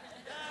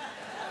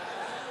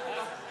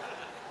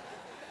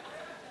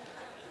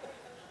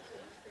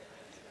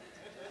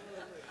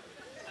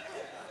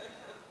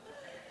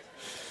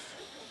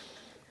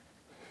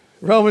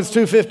 Romans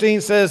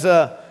 2:15 says,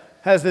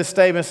 has this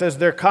statement, says,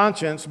 their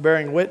conscience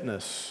bearing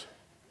witness,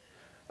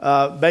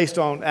 based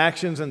on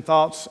actions and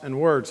thoughts and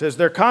words. It says,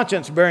 their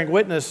conscience bearing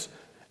witness,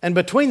 and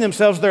between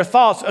themselves their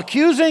thoughts,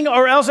 accusing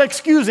or else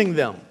excusing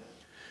them.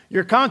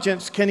 Your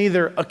conscience can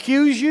either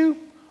accuse you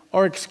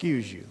or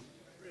excuse you.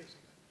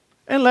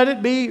 And let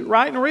it be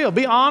right and real.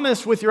 Be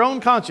honest with your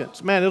own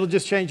conscience. Man, it'll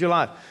just change your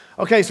life.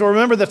 Okay, so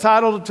remember the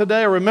title of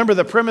today, or remember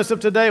the premise of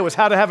today was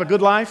how to have a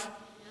good life?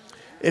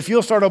 If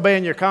you'll start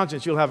obeying your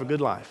conscience, you'll have a good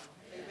life.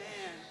 Amen.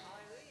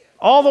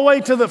 All the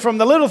way from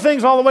the little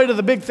things all the way to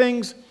the big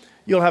things,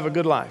 you'll have a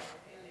good life.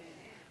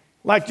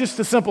 Like just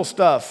the simple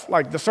stuff,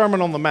 like the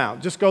Sermon on the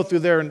Mount. Just go through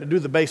there and do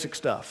the basic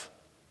stuff,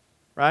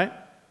 right?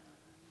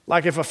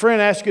 Like if a friend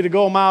asks you to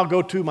go a mile,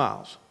 go 2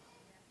 miles.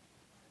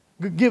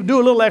 Do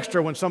a little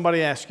extra when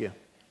somebody asks you,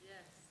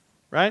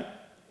 right?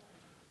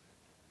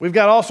 We've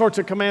got all sorts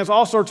of commands,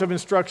 all sorts of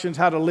instructions,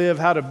 how to live,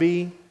 how to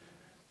be.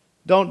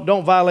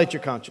 Don't violate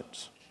your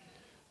conscience.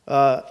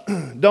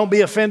 Don't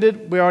be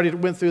offended. We already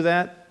went through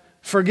that.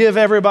 Forgive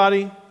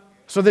everybody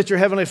so that your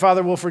Heavenly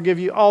Father will forgive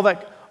you. All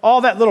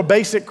that little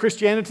basic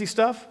Christianity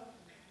stuff.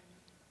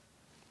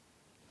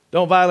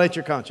 Don't violate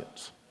your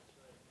conscience.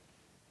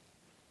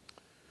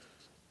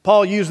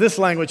 Paul used this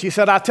language. He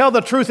said, I tell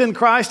the truth in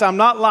Christ, I'm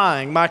not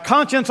lying. My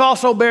conscience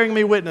also bearing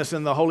me witness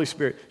in the Holy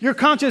Spirit. Your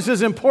conscience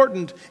is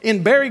important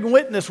in bearing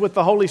witness with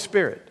the Holy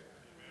Spirit.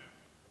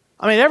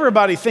 I mean,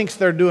 everybody thinks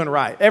they're doing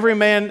right. Every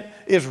man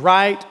is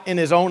right in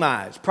his own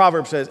eyes.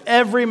 Proverbs says,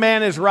 every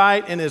man is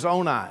right in his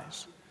own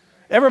eyes.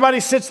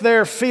 Everybody sits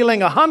there feeling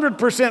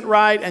 100%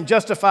 right and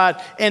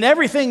justified in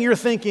everything you're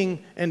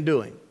thinking and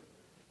doing.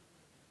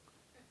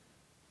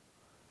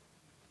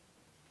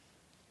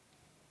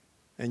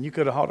 And you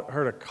could have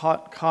heard a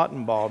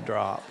cotton ball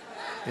drop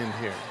in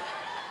here.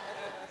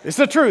 It's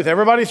the truth.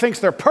 Everybody thinks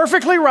they're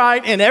perfectly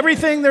right in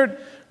everything they're...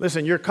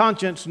 Listen, your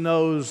conscience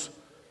knows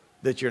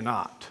that you're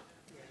not.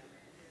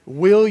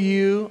 Will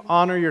you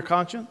honor your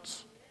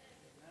conscience?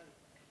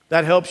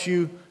 That helps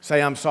you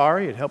say, I'm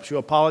sorry. It helps you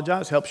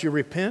apologize, helps you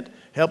repent,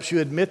 helps you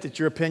admit that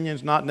your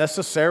opinion's not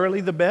necessarily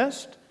the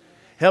best,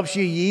 helps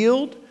you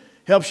yield,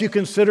 helps you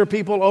consider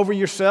people over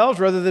yourselves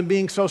rather than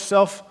being so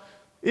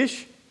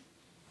selfish.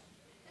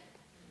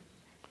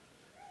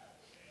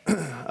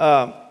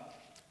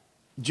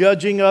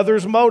 Judging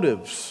others'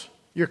 motives.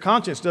 Your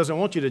conscience doesn't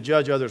want you to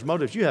judge others'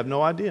 motives. You have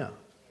no idea.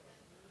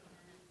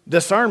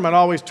 Discernment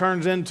always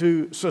turns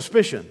into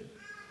suspicion.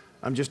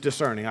 I'm just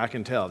discerning. I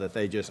can tell that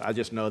I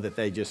just know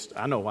that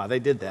I know why they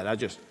did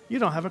that. You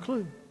don't have a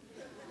clue.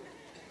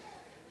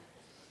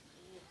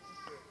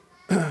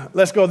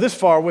 Let's go this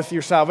far with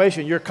your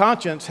salvation. Your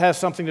conscience has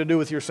something to do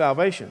with your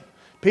salvation.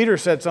 Peter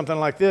said something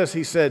like this.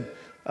 He said,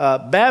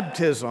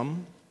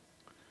 baptism,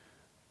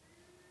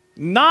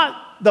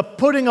 not the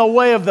putting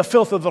away of the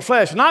filth of the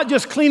flesh, not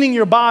just cleaning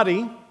your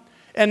body,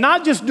 and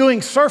not just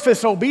doing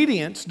surface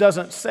obedience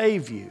doesn't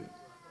save you.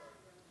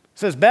 It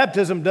says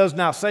baptism does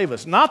now save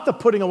us. Not the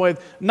putting away,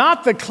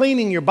 not the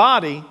cleaning your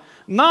body,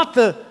 not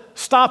the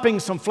stopping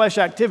some flesh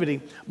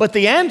activity, but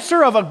the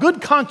answer of a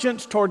good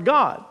conscience toward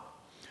God.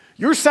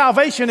 Your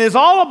salvation is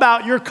all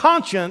about your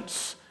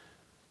conscience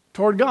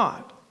toward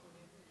God.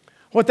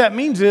 What that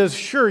means is,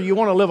 sure, you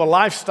want to live a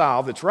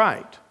lifestyle that's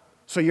right,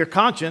 so your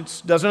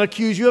conscience doesn't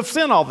accuse you of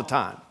sin all the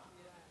time.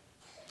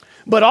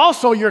 But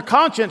also your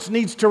conscience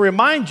needs to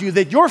remind you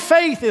that your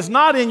faith is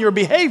not in your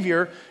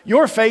behavior,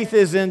 your faith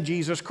is in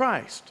Jesus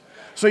Christ.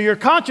 So your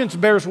conscience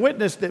bears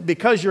witness that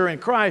because you're in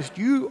Christ,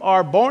 you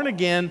are born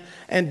again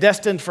and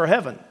destined for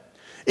heaven.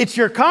 It's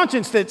your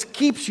conscience that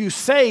keeps you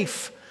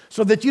safe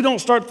so that you don't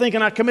start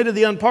thinking, I committed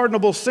the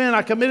unpardonable sin,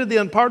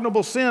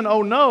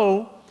 oh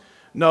no.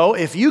 No,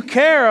 if you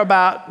care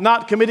about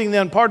not committing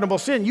the unpardonable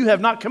sin, you have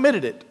not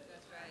committed it.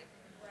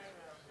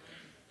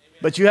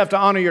 But you have to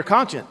honor your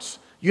conscience.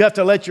 You have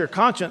to let your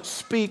conscience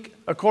speak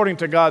according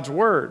to God's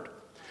word.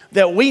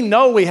 That we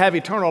know we have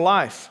eternal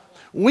life.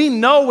 We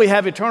know we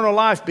have eternal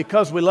life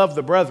because we love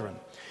the brethren.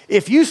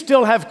 If you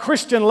still have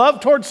Christian love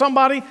towards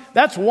somebody,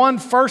 that's one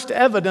first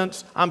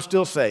evidence I'm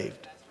still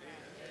saved.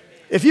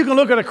 If you can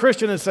look at a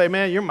Christian and say,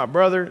 man, you're my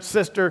brother,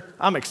 sister,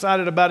 I'm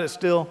excited about it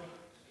still.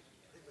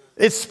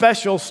 It's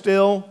special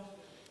still.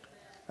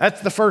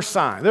 That's the first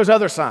sign. There's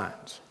other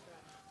signs.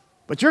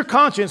 But your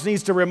conscience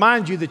needs to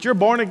remind you that you're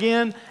born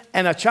again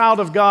and a child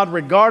of God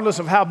regardless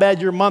of how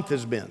bad your month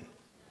has been.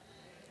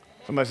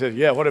 Somebody says,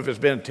 yeah, what if it's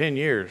been 10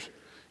 years?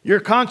 Your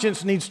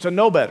conscience needs to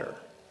know better.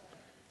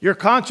 Your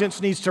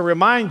conscience needs to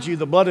remind you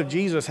the blood of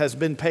Jesus has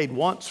been paid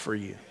once for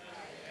you.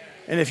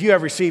 And if you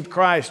have received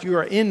Christ, you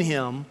are in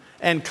him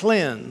and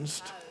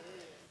cleansed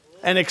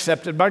and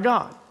accepted by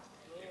God.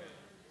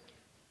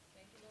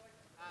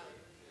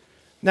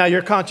 Now,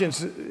 your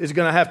conscience is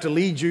going to have to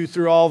lead you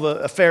through all the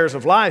affairs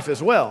of life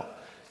as well.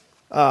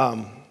 Let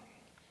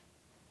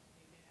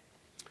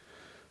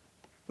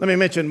me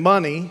mention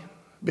money,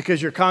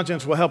 because your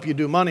conscience will help you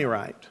do money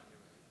right.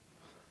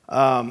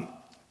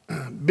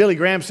 Billy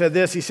Graham said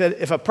this. He said,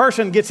 if a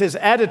person gets his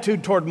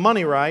attitude toward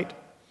money right,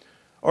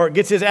 or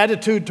gets his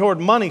attitude toward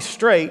money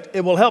straight,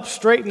 it will help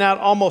straighten out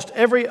almost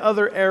every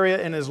other area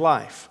in his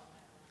life.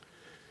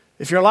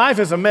 If your life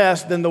is a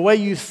mess, then the way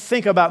you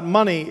think about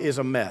money is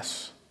a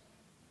mess.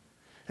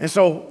 And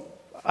so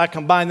I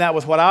combine that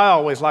with what I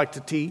always like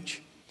to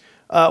teach.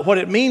 What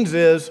it means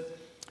is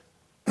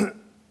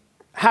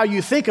how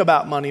you think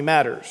about money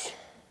matters.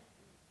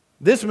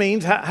 This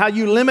means how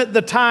you limit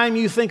the time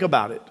you think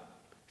about it.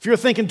 If you're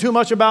thinking too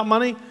much about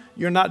money,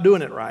 you're not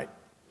doing it right.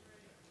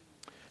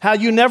 How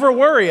you never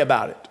worry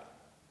about it.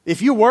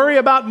 If you worry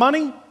about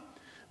money,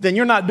 then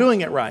you're not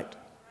doing it right.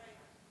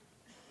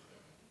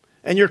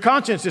 And your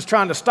conscience is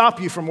trying to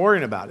stop you from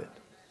worrying about it.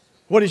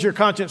 What is your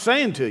conscience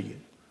saying to you?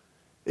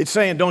 It's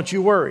saying, don't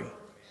you worry.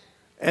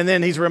 And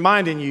then he's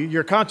reminding you,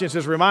 your conscience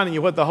is reminding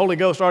you what the Holy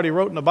Ghost already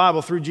wrote in the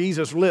Bible through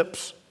Jesus'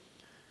 lips.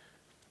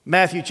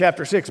 Matthew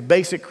chapter 6,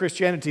 basic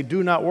Christianity,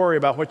 do not worry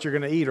about what you're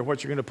going to eat or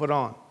what you're going to put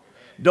on.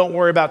 Don't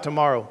worry about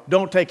tomorrow.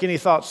 Don't take any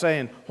thought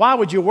saying, why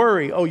would you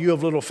worry, oh, you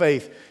have little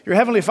faith? Your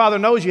heavenly Father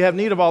knows you have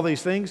need of all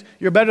these things.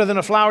 You're better than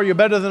a flower. You're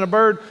better than a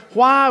bird.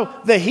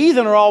 Why? The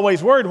heathen are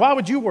always worried. Why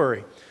would you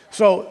worry?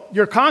 So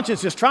your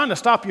conscience is trying to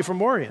stop you from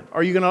worrying.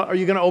 Are you going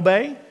to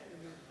obey?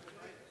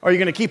 Are you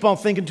going to keep on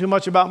thinking too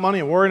much about money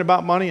and worrying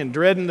about money and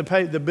dreading to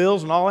pay the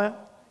bills and all that?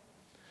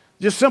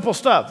 Just simple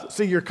stuff.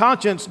 See, your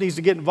conscience needs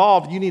to get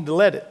involved. You need to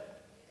let it.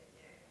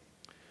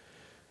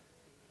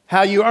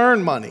 How you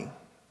earn money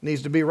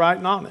needs to be right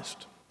and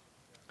honest.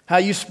 How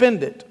you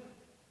spend it.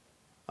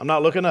 I'm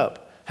not looking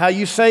up. How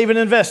you save and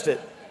invest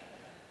it.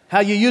 How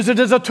you use it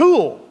as a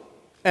tool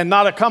and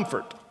not a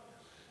comfort.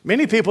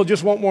 Many people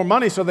just want more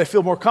money so they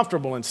feel more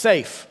comfortable and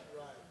safe.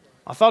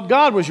 I thought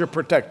God was your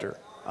protector.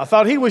 I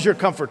thought he was your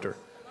comforter.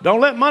 Don't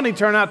let money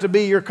turn out to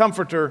be your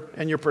comforter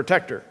and your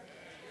protector.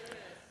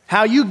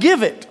 How you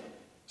give it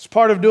is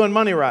part of doing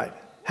money right.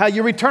 How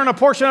you return a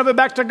portion of it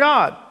back to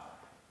God.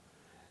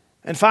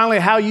 And finally,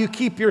 how you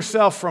keep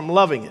yourself from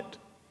loving it.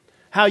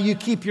 How you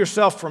keep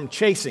yourself from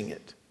chasing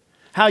it.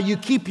 How you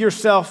keep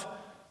yourself,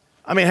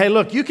 hey,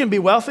 look, you can be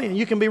wealthy and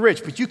you can be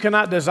rich, but you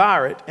cannot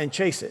desire it and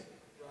chase it.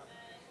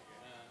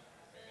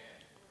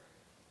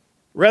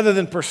 Rather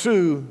than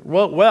pursue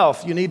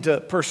wealth, you need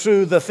to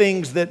pursue the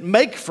things that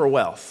make for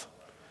wealth.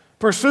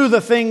 Pursue the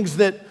things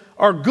that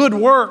are good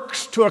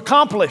works to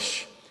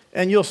accomplish,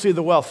 and you'll see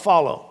the wealth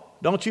follow.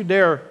 Don't you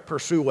dare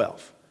pursue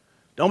wealth.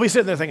 Don't be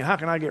sitting there thinking, how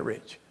can I get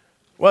rich?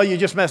 Well, you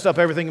just messed up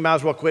everything. You might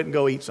as well quit and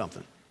go eat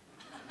something.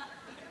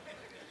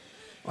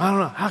 Well, I don't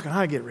know. How can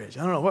I get rich?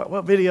 I don't know.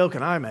 What video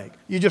can I make?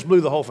 You just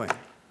blew the whole thing.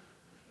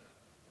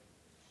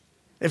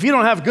 If you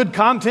don't have good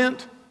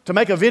content to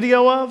make a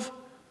video of,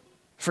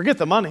 forget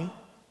the money.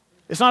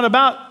 It's not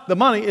about the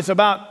money. It's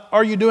about,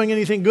 are you doing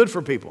anything good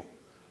for people?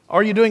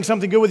 Are you doing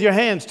something good with your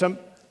hands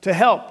to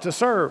help, to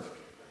serve?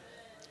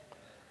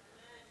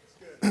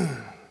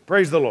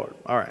 Praise the Lord.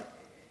 All right.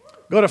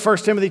 Go to 1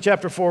 Timothy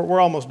chapter 4.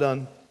 We're almost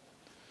done.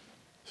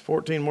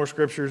 14 more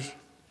scriptures.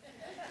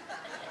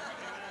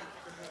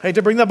 Hate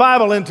to bring the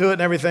Bible into it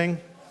and everything.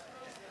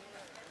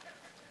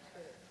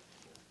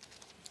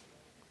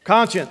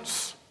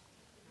 Conscience.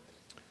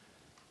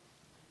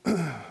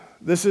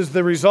 This is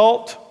the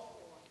result.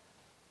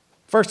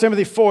 1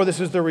 Timothy 4, this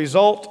is the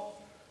result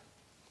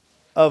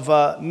of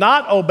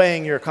not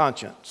obeying your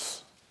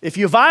conscience. If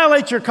you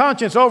violate your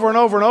conscience over and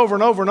over and over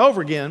and over and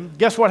over again,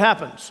 guess what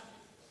happens?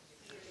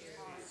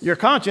 Your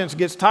conscience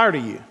gets tired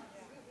of you.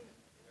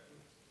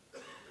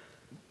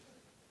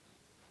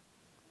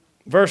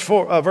 Verse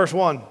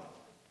 1.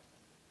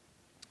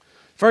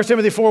 1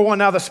 Timothy 4:1.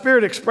 Now the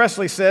Spirit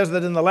expressly says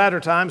that in the latter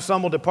times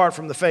some will depart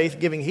from the faith,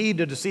 giving heed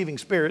to deceiving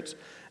spirits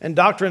and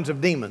doctrines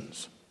of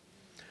demons,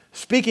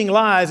 speaking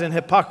lies and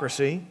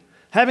hypocrisy,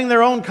 having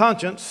their own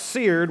conscience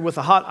seared with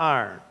a hot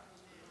iron.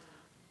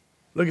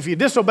 Look, if you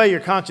disobey your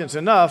conscience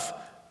enough,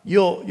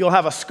 you'll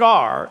have a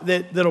scar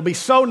that'll be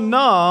so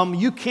numb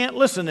you can't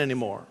listen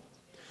anymore.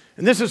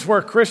 And this is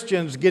where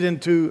Christians get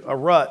into a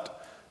rut,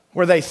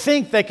 where they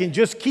think they can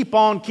just keep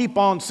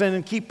on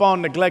sinning, keep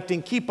on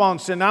neglecting, keep on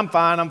sinning. I'm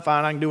fine,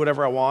 I can do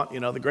whatever I want,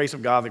 the grace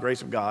of God, the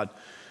grace of God.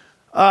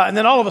 And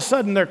then all of a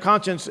sudden their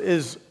conscience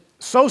is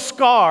so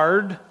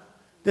scarred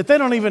that they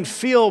don't even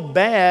feel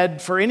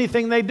bad for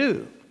anything they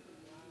do.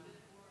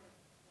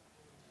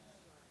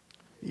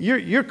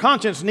 Your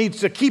conscience needs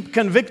to keep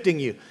convicting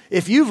you.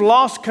 If you've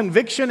lost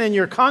conviction in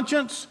your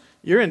conscience,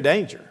 you're in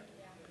danger.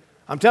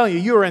 I'm telling you,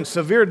 you are in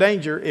severe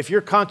danger if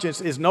your conscience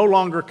is no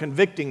longer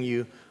convicting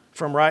you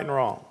from right and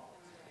wrong.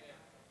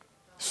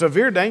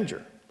 Severe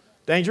danger.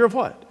 Danger of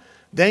what?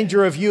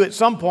 Danger of you at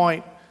some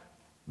point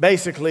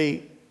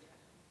basically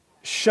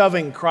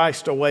shoving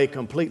Christ away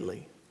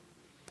completely.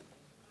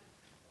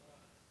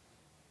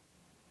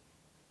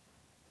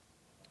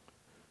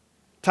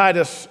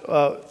 Titus,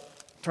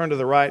 turn to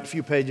the right a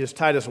few pages,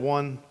 Titus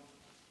 1,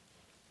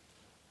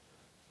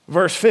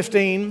 verse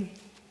 15,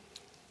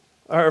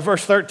 or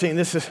verse 13.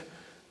 This is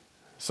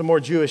some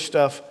more Jewish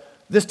stuff.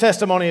 This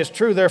testimony is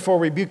true, therefore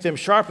rebuke them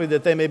sharply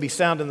that they may be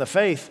sound in the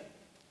faith,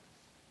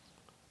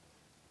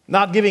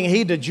 not giving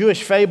heed to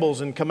Jewish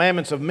fables and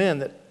commandments of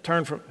men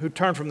who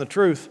turn from the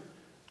truth.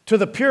 To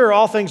the pure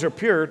all things are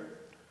pure,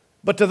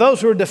 but to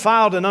those who are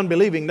defiled and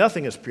unbelieving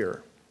nothing is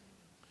pure.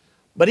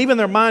 But even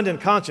their mind and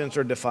conscience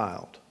are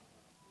defiled.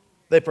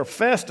 They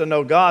profess to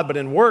know God, but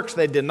in works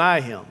they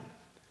deny Him.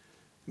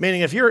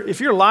 Meaning if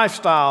your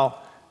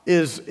lifestyle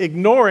is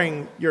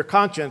ignoring your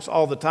conscience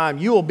all the time,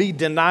 you will be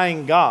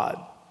denying God.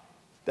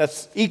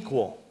 That's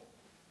equal.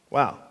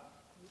 Wow.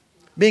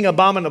 Being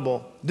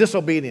abominable,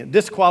 disobedient,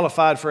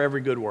 disqualified for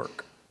every good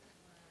work.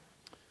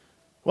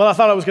 Well, I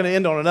thought I was going to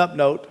end on an up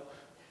note.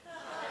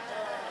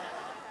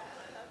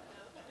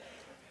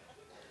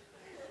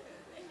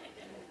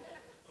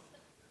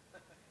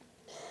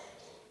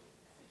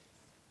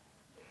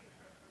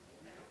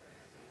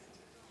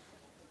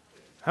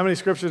 How many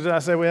scriptures did I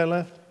say we had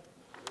left?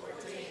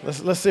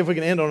 Let's see if we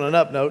can end on an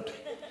up note.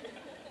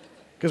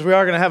 Because we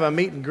are going to have a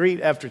meet and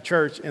greet after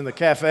church in the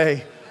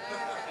cafe.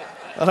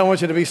 I don't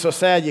want you to be so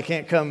sad you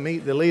can't come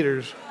meet the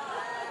leaders.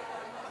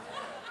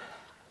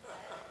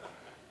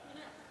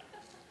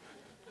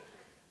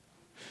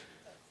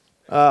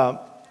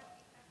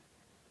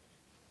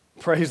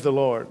 Praise the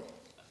Lord.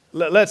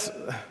 Let's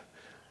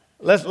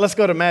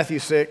go to Matthew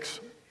 6.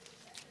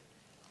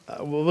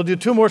 We'll do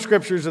two more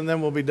scriptures and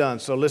then we'll be done.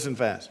 So listen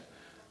fast.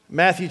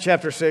 Matthew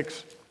chapter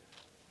 6.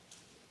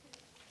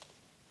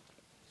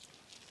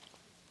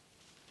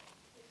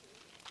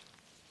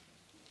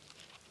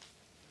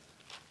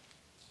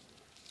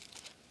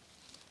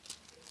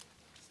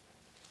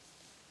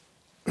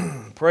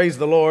 Praise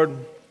the Lord.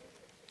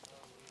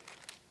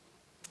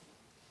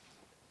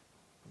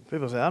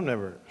 People say, I've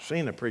never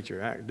seen a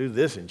preacher do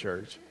this in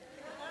church.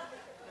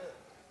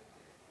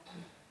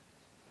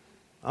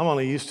 I'm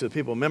only used to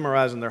people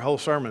memorizing their whole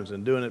sermons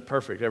and doing it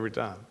perfect every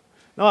time.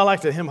 No, I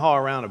like to hem-haw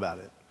around about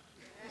it.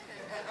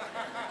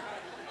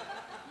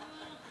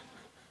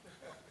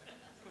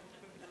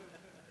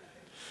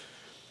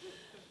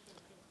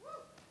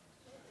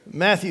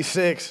 Matthew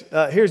 6,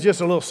 here's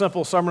just a little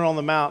simple Sermon on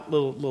the Mount,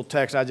 little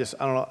text. I don't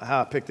know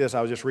how I picked this.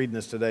 I was just reading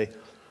this today.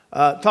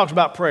 Talks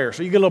about prayer.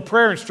 So you get a little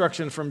prayer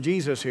instruction from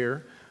Jesus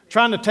here,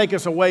 trying to take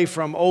us away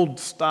from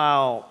old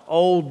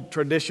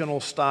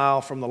traditional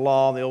style from the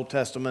law in the Old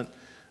Testament,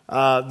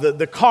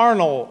 the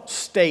carnal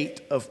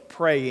state of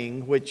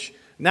praying, which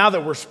now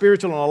that we're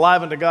spiritual and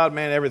alive unto God,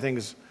 man,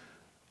 everything's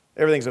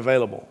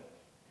available.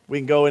 We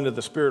can go into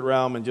the spirit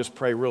realm and just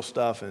pray real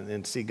stuff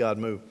and see God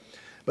move.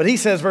 But he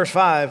says, verse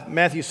 5,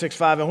 Matthew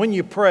 6:5, and when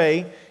you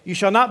pray, you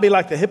shall not be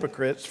like the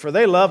hypocrites, for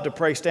they love to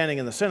pray standing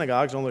in the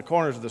synagogues on the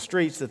corners of the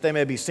streets, that they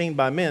may be seen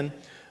by men.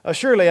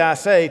 Surely I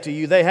say to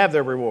you, they have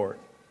their reward.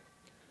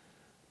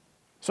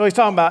 So he's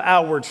talking about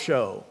outward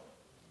show.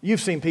 You've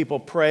seen people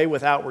pray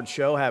with outward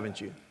show, haven't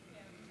you?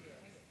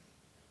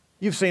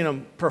 You've seen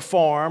them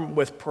perform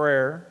with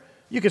prayer.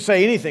 You could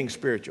say anything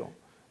spiritual.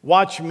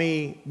 Watch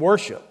me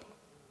worship.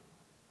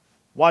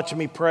 Watch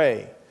me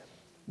pray.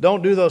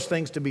 Don't do those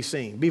things to be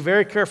seen. Be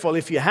very careful.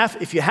 If you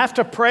have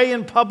to pray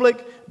in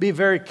public, be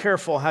very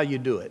careful how you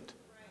do it.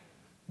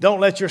 Don't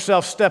let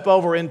yourself step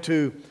over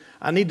into,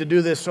 I need to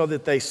do this so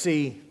that they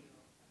see,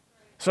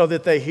 so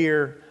that they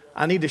hear.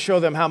 I need to show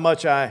them how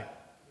much I.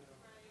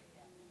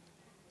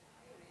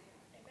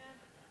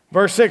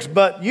 Verse 6,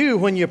 but you,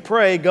 when you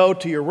pray, go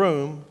to your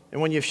room,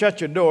 and when you shut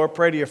your door,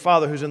 pray to your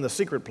Father who's in the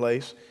secret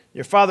place.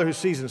 Your Father who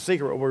sees in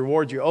secret will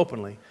reward you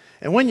openly.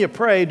 And when you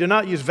pray, do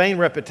not use vain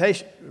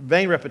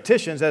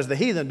repetitions as the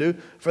heathen do,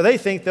 for they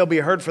think they'll be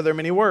heard for their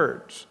many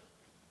words.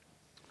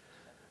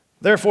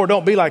 Therefore,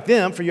 don't be like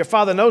them, for your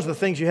Father knows the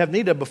things you have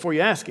need of before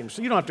you ask Him.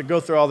 So you don't have to go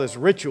through all this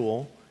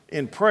ritual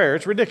in prayer.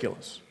 It's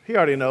ridiculous. He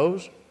already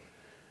knows.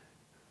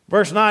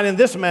 Verse 9, in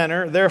this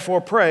manner, therefore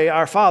pray,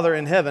 our Father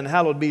in heaven,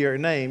 hallowed be your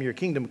name, your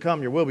kingdom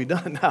come, your will be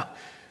done. Now,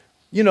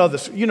 you know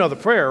the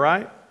prayer,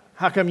 right?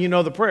 How come you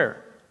know the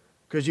prayer?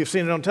 Because you've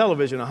seen it on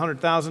television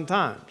 100,000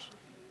 times.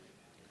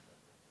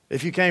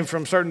 If you came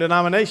from certain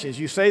denominations,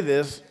 you say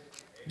this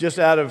just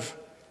out of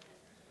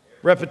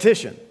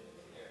repetition.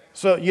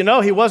 So you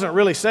know he wasn't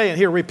really saying,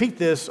 here, repeat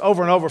this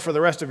over and over for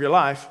the rest of your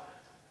life,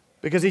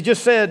 because he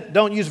just said,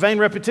 don't use vain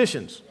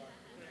repetitions.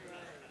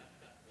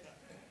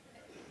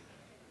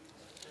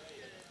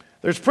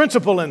 There's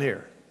principle in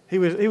here. He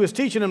was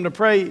teaching them to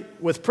pray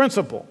with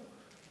principle,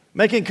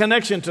 making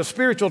connection to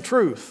spiritual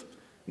truth,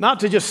 not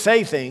to just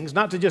say things,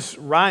 not to just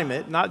rhyme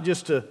it, not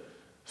just to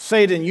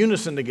say it in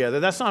unison together.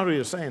 That's not what he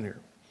was saying here.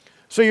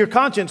 So your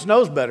conscience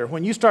knows better.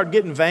 When you start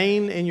getting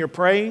vain in your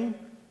praying,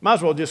 might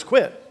as well just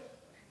quit.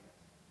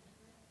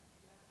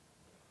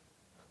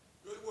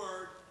 Good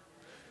word.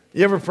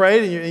 You ever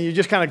prayed and you're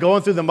just kind of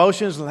going through the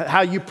motions,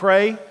 how you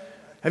pray?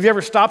 Have you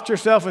ever stopped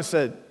yourself and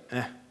said,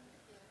 I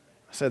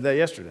said that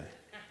yesterday?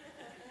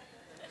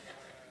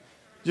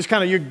 Just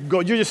kind of,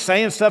 you're just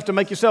saying stuff to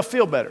make yourself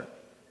feel better.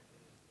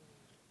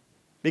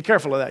 Be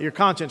careful of that. Your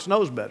conscience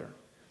knows better.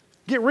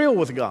 Get real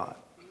with God.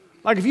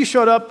 Like if you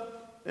showed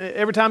up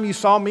every time you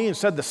saw me and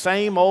said the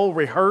same old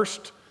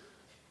rehearsed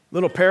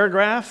little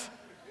paragraph,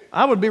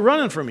 I would be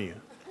running from you.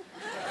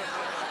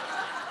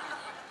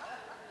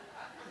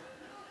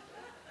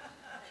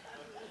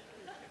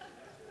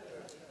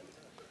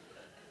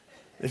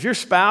 If your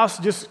spouse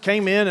just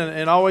came in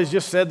and always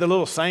just said the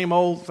little same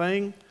old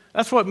thing,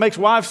 that's what makes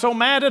wives so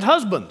mad at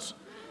husbands.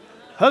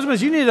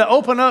 Husbands, you need to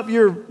open up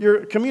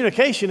your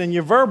communication and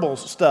your verbal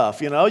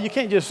stuff, you know. You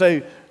can't just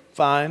say,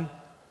 fine.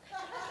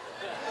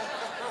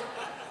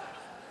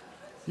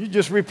 You're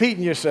just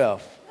repeating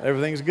yourself.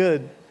 Everything's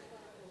good.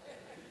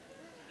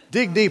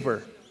 Dig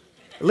deeper.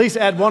 At least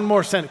add one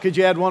more sentence. Could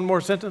you add one more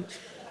sentence?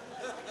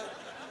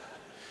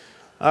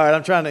 All right,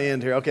 I'm trying to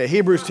end here. Okay,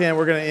 Hebrews 10,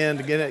 we're going to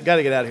end. Got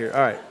to get out of here. All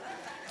right.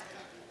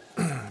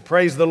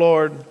 Praise the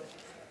Lord.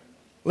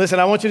 Listen,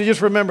 I want you to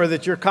just remember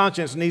that your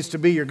conscience needs to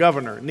be your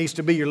governor, needs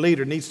to be your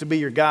leader, needs to be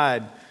your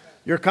guide.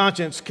 Your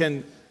conscience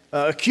can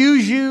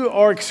accuse you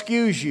or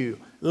excuse you,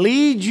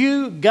 lead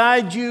you,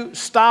 guide you,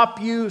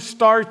 stop you,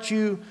 start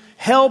you,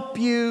 help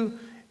you.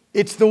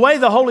 It's the way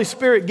the Holy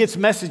Spirit gets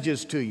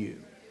messages to you.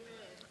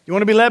 You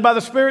want to be led by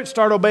the Spirit?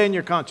 Start obeying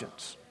your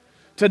conscience.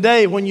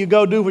 Today, when you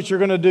go do what you're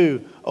going to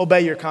do,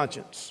 obey your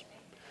conscience.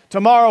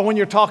 Tomorrow, when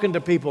you're talking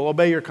to people,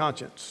 obey your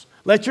conscience.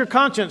 Let your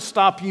conscience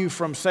stop you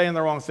from saying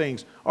the wrong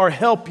things or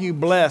help you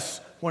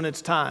bless when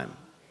it's time.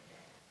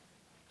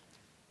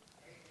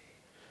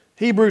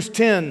 Hebrews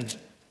 10,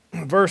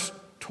 verse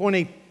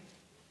 19.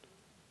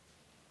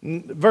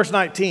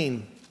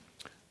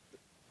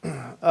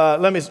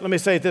 Let me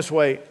say it this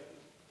way.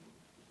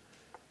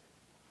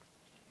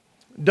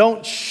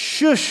 Don't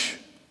shush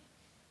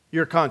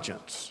your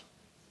conscience.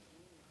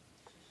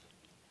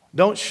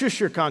 Don't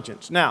shush your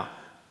conscience. Now,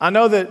 I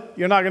know that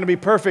you're not going to be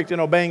perfect in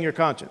obeying your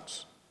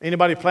conscience.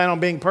 Anybody plan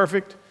on being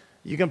perfect?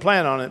 You can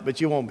plan on it,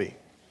 but you won't be.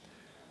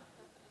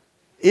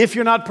 If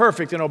you're not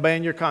perfect in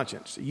obeying your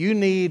conscience, you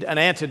need an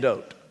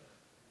antidote.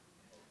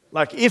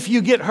 Like if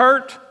you get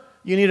hurt,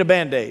 you need a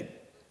Band-Aid.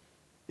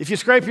 If you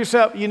scrape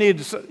yourself, you need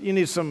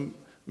some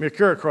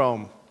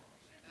mercurochrome.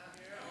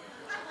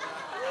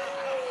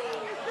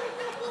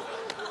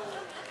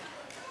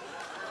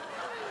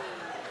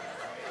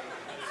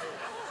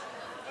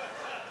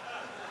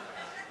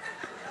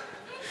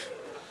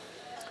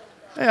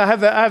 Hey, I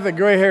have the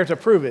gray hair to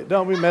prove it.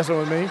 Don't be messing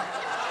with me.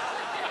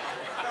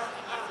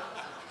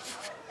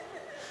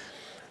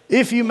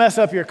 If you mess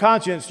up your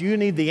conscience, you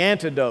need the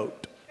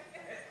antidote,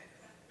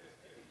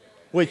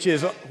 which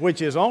is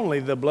only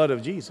the blood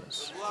of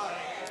Jesus.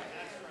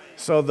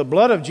 So the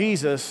blood of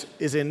Jesus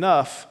is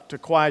enough to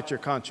quiet your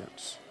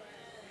conscience.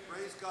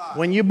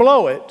 When you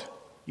blow it,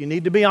 you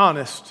need to be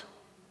honest.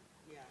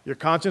 Your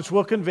conscience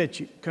will convict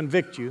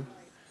you.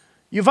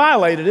 You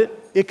violated it.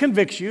 It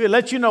convicts you. It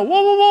lets you know,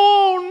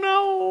 whoa,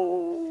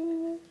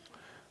 no.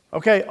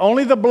 Okay,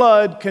 only the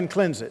blood can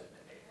cleanse it.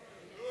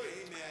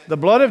 The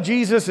blood of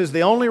Jesus is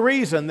the only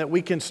reason that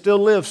we can still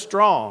live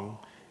strong,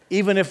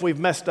 even if we've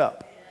messed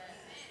up.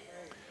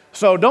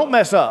 So don't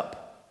mess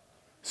up.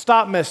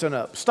 Stop messing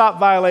up. Stop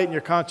violating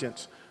your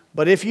conscience.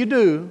 But if you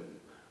do,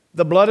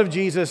 the blood of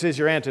Jesus is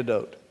your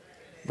antidote.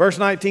 Verse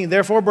 19,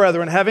 therefore,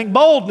 brethren, having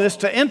boldness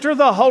to enter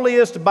the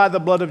holiest by the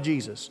blood of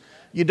Jesus.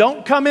 You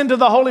don't come into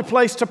the holy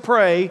place to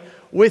pray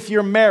with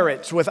your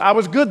merits, with, I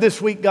was good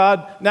this week,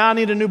 God, now I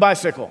need a new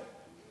bicycle.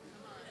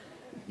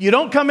 You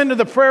don't come into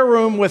the prayer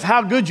room with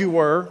how good you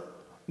were,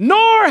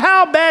 nor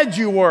how bad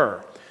you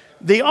were.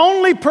 The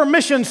only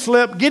permission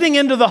slip getting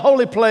into the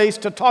holy place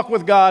to talk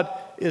with God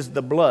is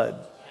the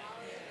blood.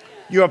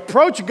 You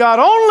approach God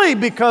only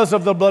because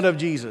of the blood of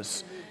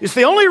Jesus. It's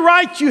the only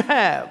right you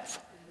have.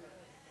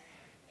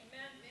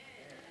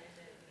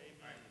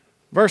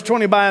 Verse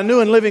 20, by a new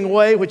and living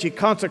way, which he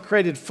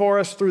consecrated for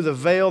us through the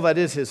veil that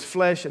is his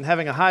flesh, and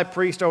having a high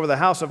priest over the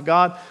house of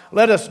God,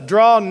 let us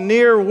draw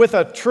near with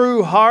a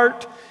true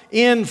heart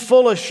in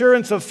full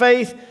assurance of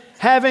faith,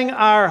 having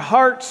our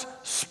hearts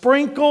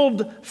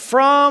sprinkled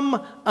from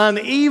an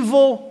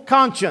evil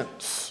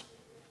conscience.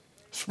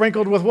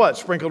 Sprinkled with what?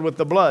 Sprinkled with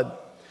the blood.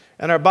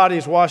 And our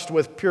bodies washed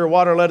with pure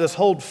water. Let us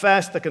hold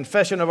fast the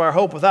confession of our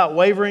hope without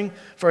wavering,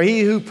 for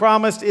he who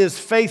promised is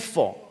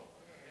faithful.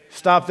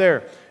 Stop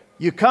there.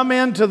 You come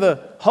into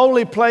the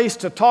holy place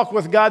to talk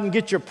with God and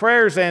get your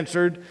prayers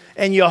answered,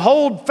 and you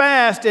hold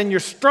fast and you're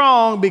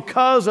strong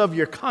because of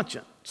your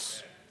conscience.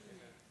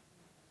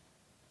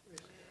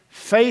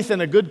 Faith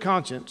and a good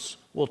conscience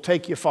will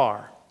take you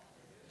far.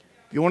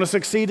 If you want to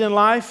succeed in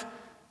life,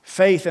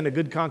 faith and a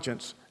good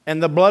conscience.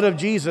 And the blood of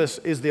Jesus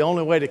is the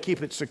only way to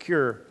keep it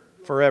secure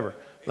forever.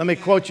 Let me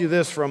quote you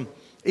this from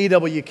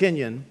E.W.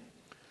 Kenyon.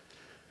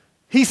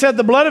 He said,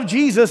 the blood of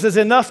Jesus is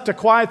enough to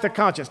quiet the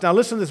conscience. Now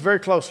listen to this very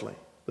closely.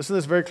 Listen to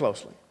this very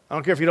closely. I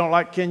don't care if you don't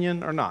like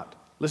Kenyon or not.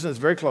 Listen to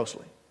this very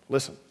closely.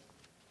 Listen.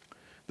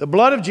 The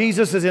blood of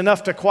Jesus is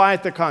enough to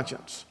quiet the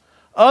conscience.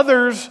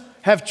 Others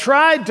have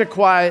tried to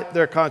quiet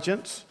their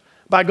conscience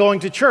by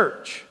going to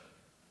church,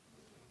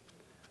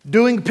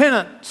 doing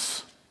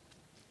penance,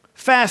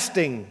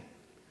 fasting,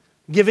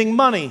 giving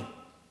money,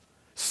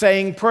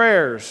 saying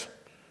prayers,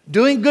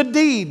 doing good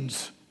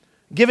deeds,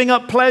 giving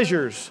up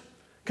pleasures,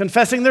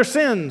 confessing their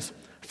sins,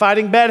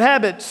 fighting bad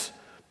habits,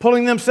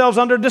 pulling themselves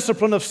under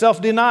discipline of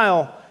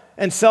self-denial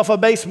and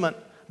self-abasement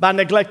by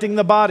neglecting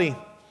the body.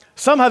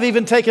 Some have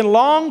even taken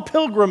long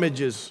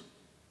pilgrimages.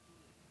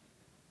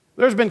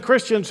 There's been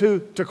Christians who,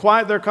 to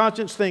quiet their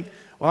conscience, think,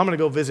 well, I'm going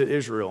to go visit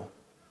Israel.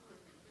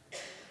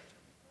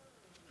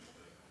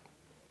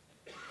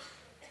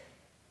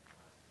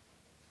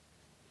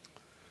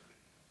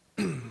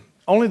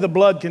 Only the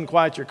blood can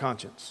quiet your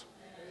conscience.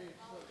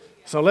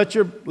 So let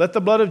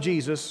the blood of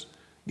Jesus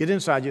get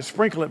inside you.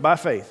 Sprinkle it by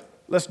faith.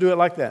 Let's do it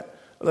like that.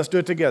 Let's do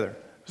it together.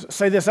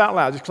 Say this out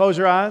loud. Just close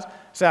your eyes.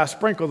 Say, I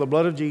sprinkle the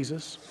blood of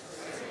Jesus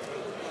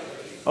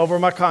over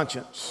my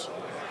conscience.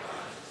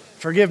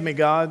 Forgive me,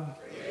 God.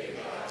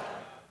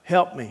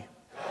 Help me.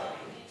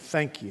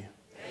 Thank you.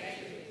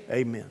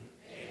 Amen.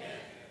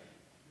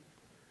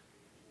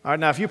 All right,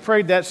 now if you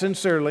prayed that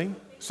sincerely,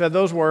 said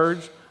those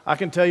words, I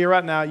can tell you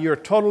right now, you're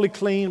totally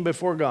clean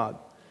before God.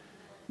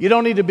 You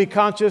don't need to be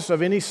conscious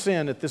of any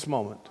sin at this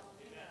moment.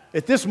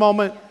 At this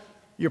moment,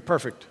 you're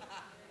perfect.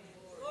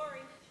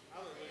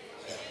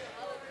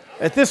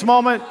 At this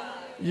moment,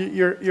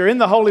 you're in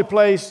the holy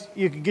place.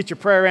 You can get your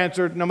prayer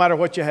answered no matter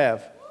what you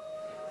have.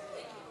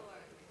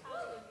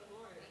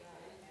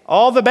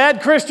 All the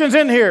bad Christians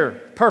in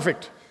here,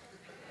 perfect.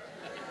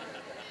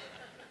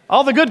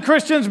 All the good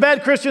Christians,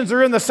 bad Christians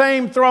are in the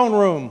same throne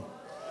room.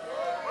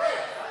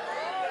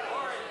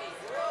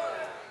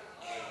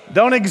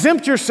 Don't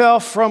exempt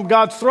yourself from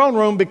God's throne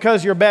room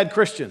because you're a bad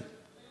Christian.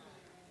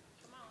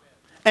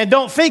 And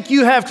don't think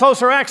you have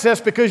closer access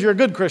because you're a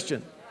good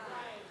Christian.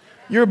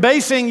 You're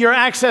basing your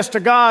access to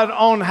God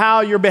on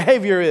how your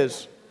behavior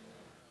is.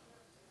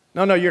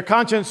 No, your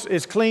conscience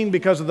is clean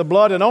because of the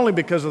blood and only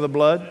because of the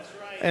blood.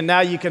 And now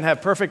you can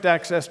have perfect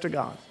access to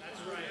God.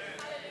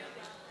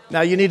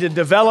 Now you need to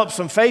develop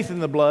some faith in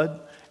the blood,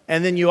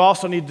 and then you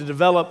also need to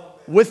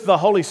develop with the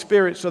Holy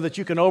Spirit so that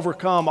you can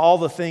overcome all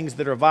the things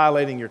that are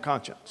violating your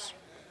conscience.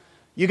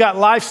 You got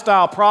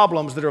lifestyle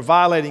problems that are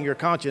violating your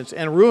conscience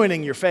and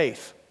ruining your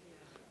faith.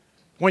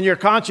 When your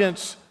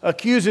conscience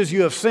accuses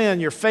you of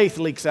sin, your faith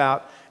leaks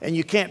out and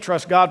you can't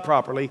trust God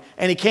properly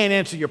and He can't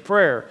answer your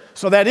prayer.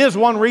 So that is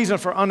one reason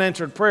for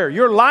unanswered prayer.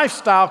 Your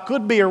lifestyle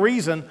could be a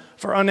reason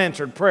for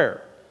unanswered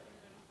prayer.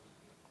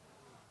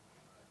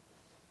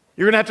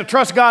 You're going to have to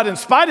trust God in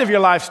spite of your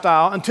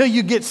lifestyle until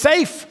you get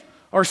safe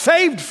or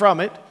saved from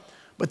it.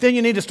 But then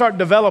you need to start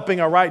developing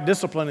a right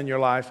discipline in your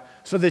life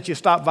so that you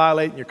stop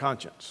violating your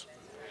conscience.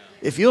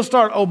 If you'll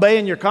start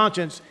obeying your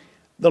conscience,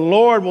 the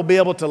Lord will be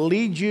able to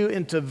lead you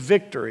into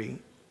victory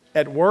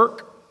at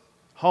work,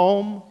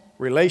 home,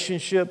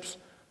 relationships,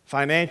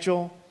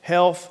 financial,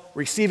 health,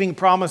 receiving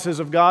promises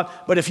of God.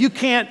 But if you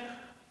can't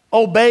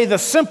obey the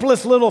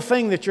simplest little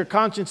thing that your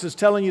conscience is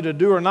telling you to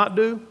do or not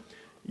do,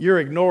 you're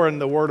ignoring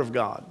the Word of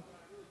God.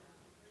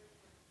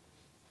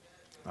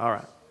 All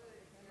right.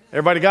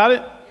 Everybody got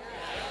it?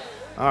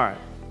 All right.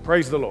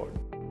 Praise the Lord.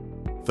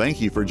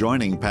 Thank you for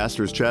joining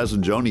Pastors Chaz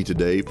and Joni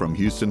today from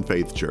Houston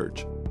Faith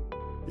Church.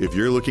 If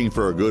you're looking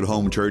for a good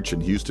home church in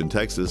Houston,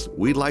 Texas,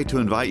 we'd like to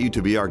invite you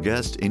to be our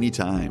guest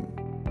anytime.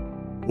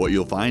 What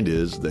you'll find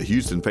is that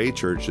Houston Faith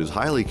Church is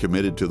highly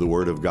committed to the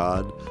Word of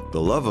God,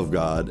 the love of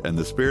God, and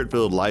the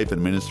Spirit-filled life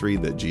and ministry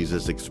that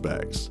Jesus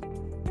expects.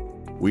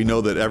 We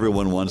know that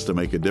everyone wants to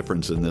make a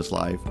difference in this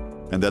life,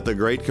 and that the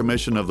Great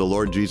Commission of the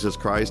Lord Jesus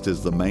Christ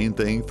is the main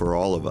thing for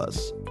all of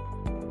us.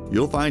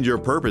 You'll find your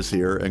purpose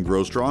here and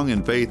grow strong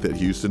in faith at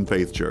Houston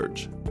Faith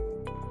Church.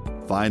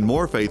 Find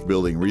more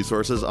faith-building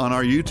resources on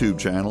our YouTube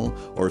channel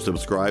or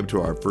subscribe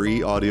to our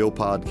free audio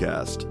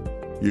podcast.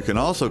 You can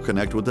also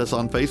connect with us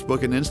on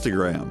Facebook and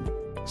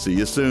Instagram. See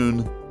you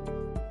soon.